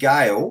Peggy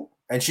Gale,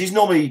 and she's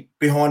normally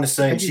behind the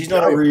scenes. She's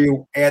not a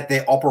real out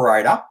there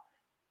operator.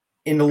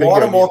 In the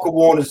light of Michael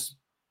Warner's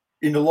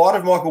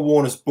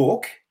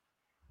book,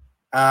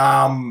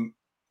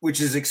 which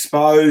has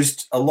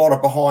exposed a lot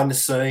of behind the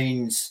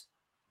scenes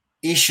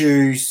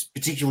issues,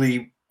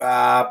 particularly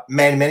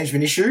man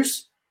management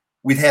issues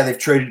with how they've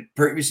treated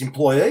previous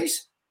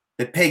employees,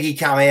 that Peggy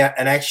come out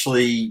and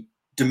actually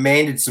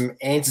demanded some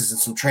answers and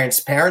some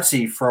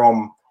transparency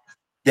from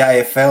the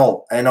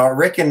AFL. And I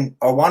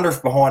wonder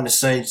if behind the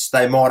scenes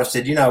they might have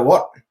said, you know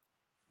what,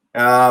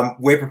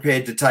 we're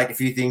prepared to take a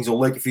few things or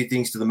leak a few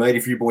things to the media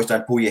if you boys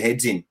don't pull your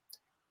heads in.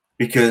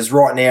 Because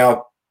right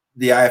now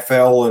the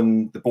AFL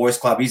and the boys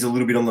club is a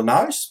little bit on the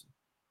nose.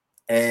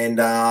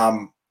 And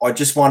I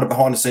just wonder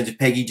behind the scenes if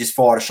Peggy just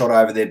fired a shot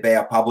over their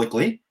bow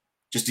publicly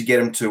just to get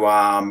them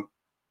to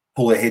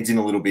pull their heads in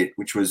a little bit,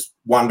 which was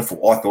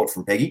wonderful, I thought,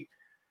 from Peggy.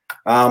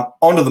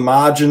 Onto the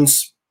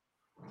margins.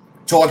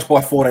 Tigers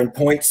by 14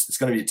 points. It's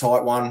going to be a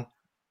tight one.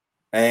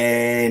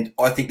 And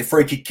I think the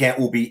free kick count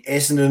will be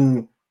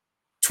Essendon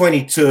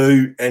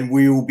 22 and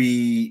we'll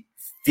be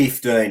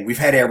 15. We've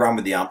had our run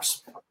with the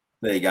umps.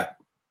 There you go.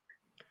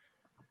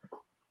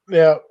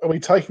 Now, are we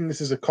taking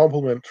this as a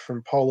compliment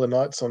from Polar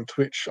Knights on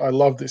Twitch? I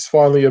love this.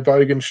 Finally, a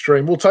Bogan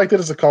stream. We'll take that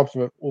as a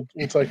compliment. We'll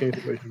take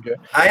anything we can get.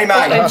 Hey,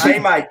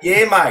 mate.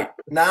 Yeah, mate.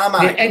 Nah,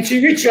 mate. Yeah, and to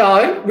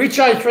Richo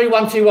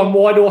 3121,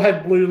 why do I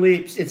have blue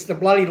lips? It's the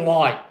bloody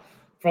light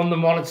from the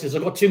monitors.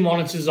 I've got two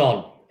monitors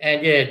on.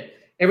 And, yeah,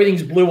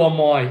 everything's blue on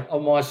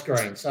my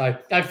screen. So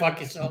go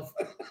fuck yourself.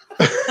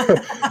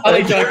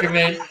 Only joking,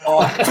 man.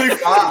 Too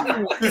far,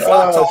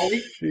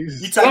 Tolly.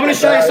 I'm going to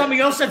show you something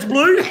else that's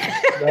blue.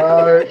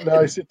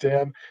 No, sit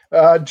down.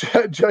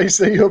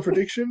 JC, your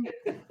prediction?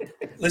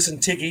 Listen,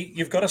 Tiggy,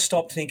 you've got to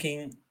stop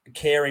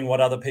caring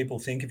what other people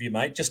think of you,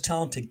 mate. Just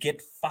tell them to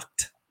get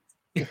fucked.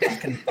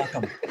 Fucking fuck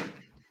them.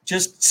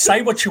 Just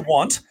say what you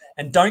want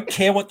and don't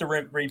care what the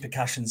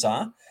repercussions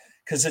are,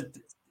 because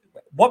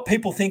what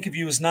people think of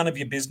you is none of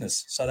your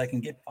business, so they can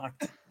get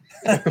fucked.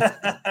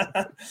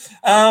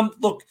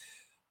 Look,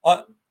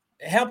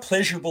 how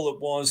pleasurable it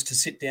was to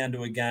sit down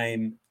to a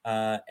game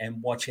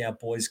and watch our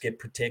boys get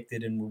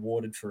protected and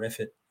rewarded for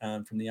effort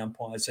from the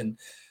umpires, and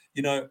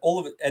all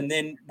of it. And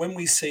then when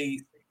we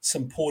see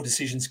some poor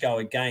decisions go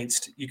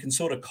against, you can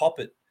sort of cop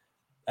it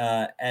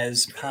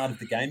as part of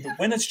the game. But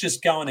when it's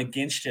just going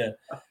against you,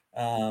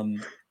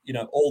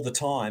 all the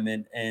time,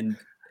 and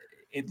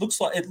it looks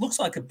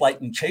like a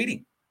blatant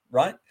cheating,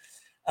 right?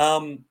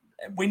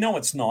 We know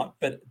it's not,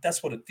 but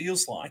that's what it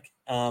feels like,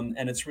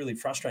 and it's really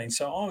frustrating.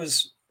 So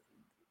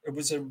it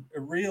was a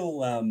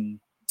real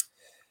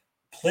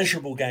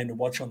pleasurable game to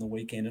watch on the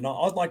weekend, and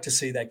I'd like to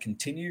see that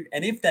continue.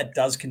 And if that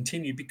does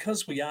continue,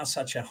 because we are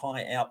such a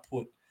high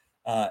output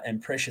and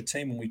pressure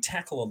team, and we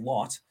tackle a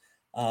lot,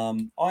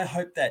 I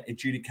hope that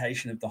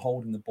adjudication of the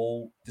holding the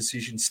ball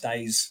decision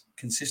stays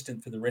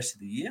consistent for the rest of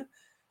the year.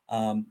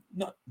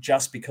 Not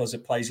just because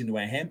it plays into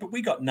our hand, but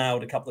we got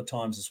nailed a couple of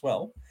times as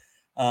well.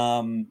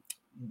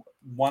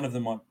 One of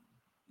them,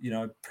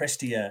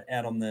 Prestia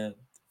out on the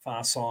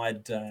far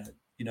side.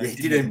 He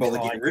didn't even bother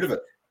getting rid of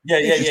it. Yeah.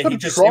 He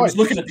was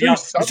looking at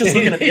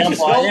the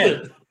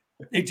umpire.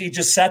 He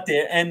just sat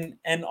there, and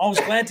I was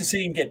glad to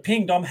see him get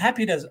pinged. I'm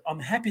happy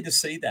to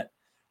see that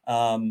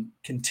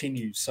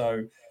continue.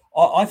 So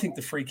I think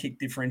the free kick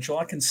differential,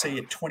 I can see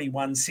it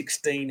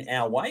 21-16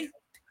 our way,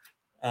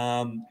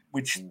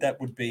 which that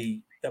would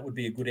be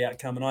a good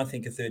outcome, and I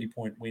think a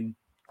 30-point win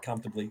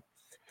comfortably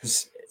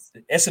because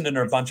Essendon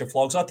are a bunch of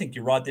flogs. I think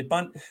you're right. They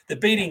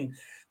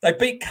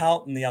beat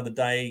Carlton the other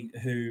day,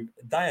 who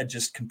they are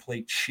just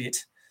complete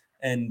shit,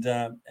 and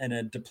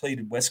a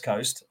depleted West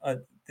Coast.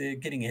 They're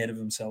getting ahead of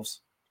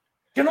themselves.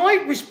 Can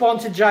I respond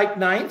to Jake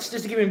Naines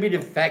just to give him a bit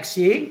of facts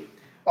here?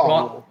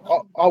 Oh,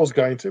 right. I was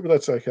going to, but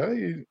that's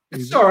okay.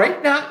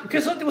 Sorry, no,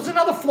 because there was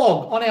another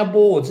flog on our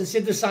boards that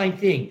said the same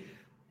thing.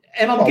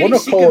 And I'm getting we're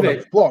not sick calling of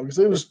it. Flogs.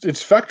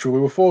 It's factual. We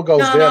were 4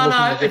 goals down.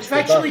 No, it's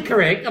factually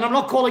correct, and I'm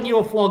not calling you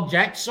a flog,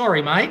 Jack.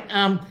 Sorry, mate.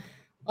 I'm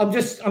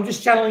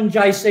just channeling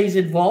JC's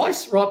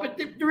advice, right? But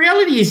the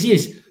reality is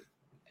this: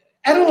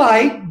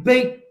 Adelaide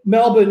beat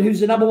Melbourne, who's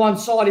the number 1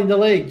 side in the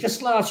league,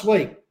 just last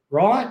week,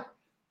 right?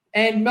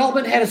 And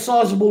Melbourne had a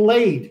sizable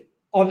lead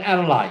on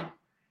Adelaide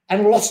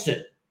and lost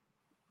it.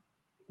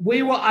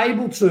 We were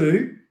able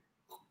to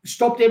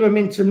stop their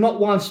momentum not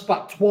once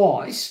but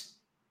twice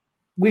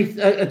with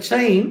a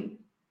team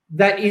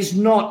that is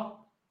not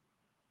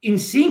in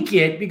sync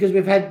yet because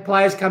we've had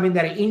players come in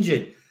that are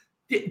injured.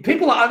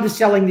 People are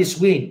underselling this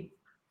win.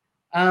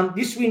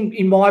 This win,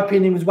 in my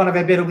opinion, was one of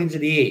our better wins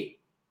of the year.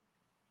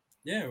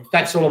 Yeah,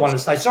 that's all I wanted to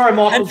say. Sorry,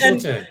 Michael,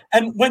 it's your turn.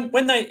 And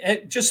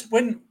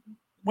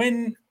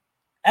when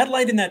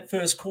Adelaide in that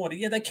first quarter,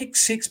 they kicked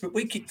 6, but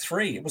we kicked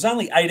 3. It was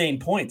only 18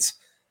 points.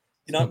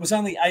 It was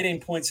only 18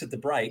 points at the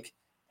break,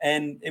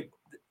 and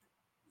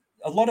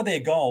a lot of their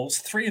goals,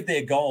 3 of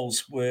their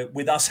goals were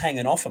with us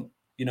hanging off them.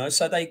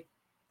 So they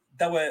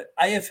were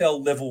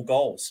AFL level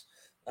goals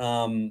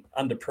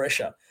under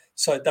pressure.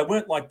 So they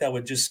weren't like they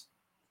were just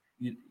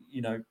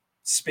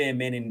spare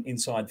men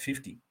inside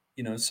 50.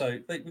 So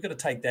we've got to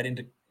take that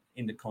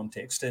into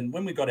context. And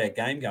when we got our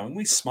game going,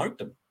 we smoked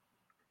them.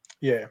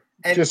 Yeah,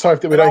 and just hope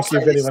that we don't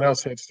give anyone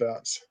else head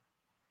starts.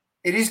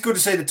 It is good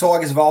to see the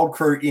Tigers of Old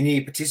crew in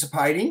here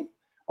participating.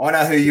 I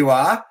know who you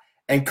are.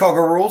 And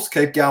Cogger Rules,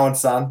 keep going,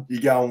 son.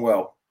 You're going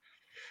well.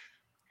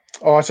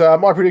 All right,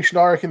 my prediction,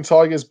 I reckon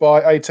Tigers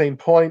by 18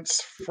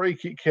 points. Free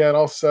kick count,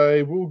 I'll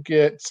say we'll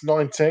get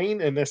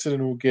 19 and Essendon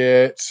will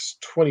get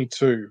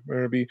 22.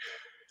 We're going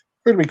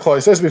to be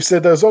close. As we've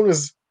said, though, as long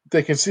as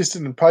they're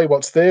consistent and pay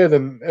what's there,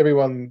 then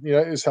everyone,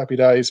 is happy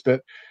days.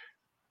 But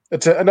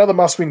it's another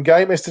must-win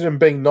game. Essendon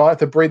being 9th,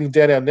 they're breathing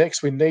down our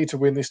necks. We need to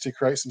win this to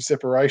create some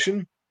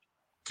separation.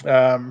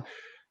 And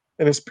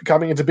it's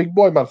coming into big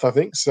boy month, I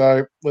think.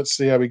 So let's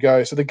see how we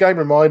go. So the game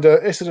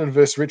reminder, Essendon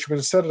versus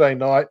Richmond, Saturday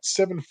night,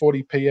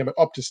 7:40 p.m. at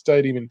Optus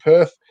Stadium in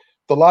Perth.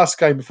 The last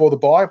game before the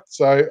bye.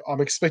 So I'm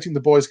expecting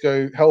the boys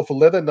go hell for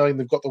leather, knowing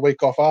they've got the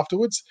week off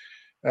afterwards.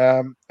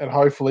 And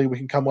hopefully we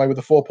can come away with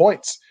the 4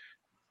 points.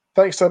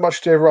 Thanks so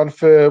much to everyone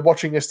for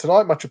watching us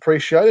tonight. Much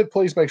appreciated.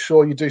 Please make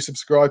sure you do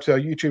subscribe to our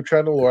YouTube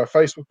channel or our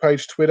Facebook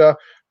page, Twitter.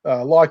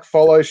 Like,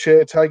 follow,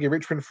 share, tag your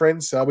Richmond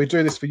friends. We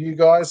do this for you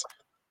guys.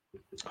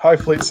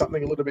 Hopefully it's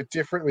something a little bit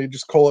different. We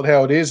just call it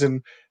how it is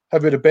and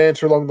have a bit of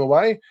banter along the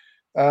way.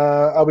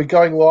 Are we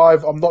going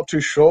live? I'm not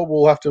too sure.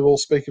 We'll have to all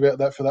speak about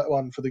that for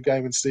the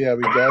game and see how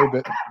we go.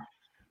 But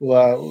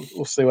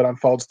we'll see what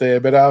unfolds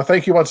there. But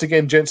thank you once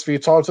again, gents, for your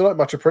time tonight.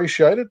 Much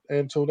appreciated. And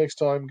until next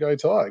time, go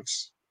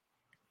Tigers.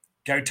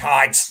 Go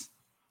Tigers.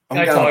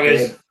 Go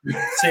Tigers.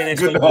 See you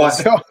next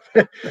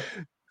week.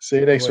 See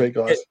you next week,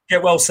 guys.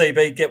 Get well,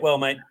 CB. Get well,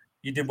 mate.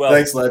 You did well.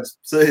 Thanks, lads.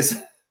 See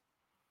you.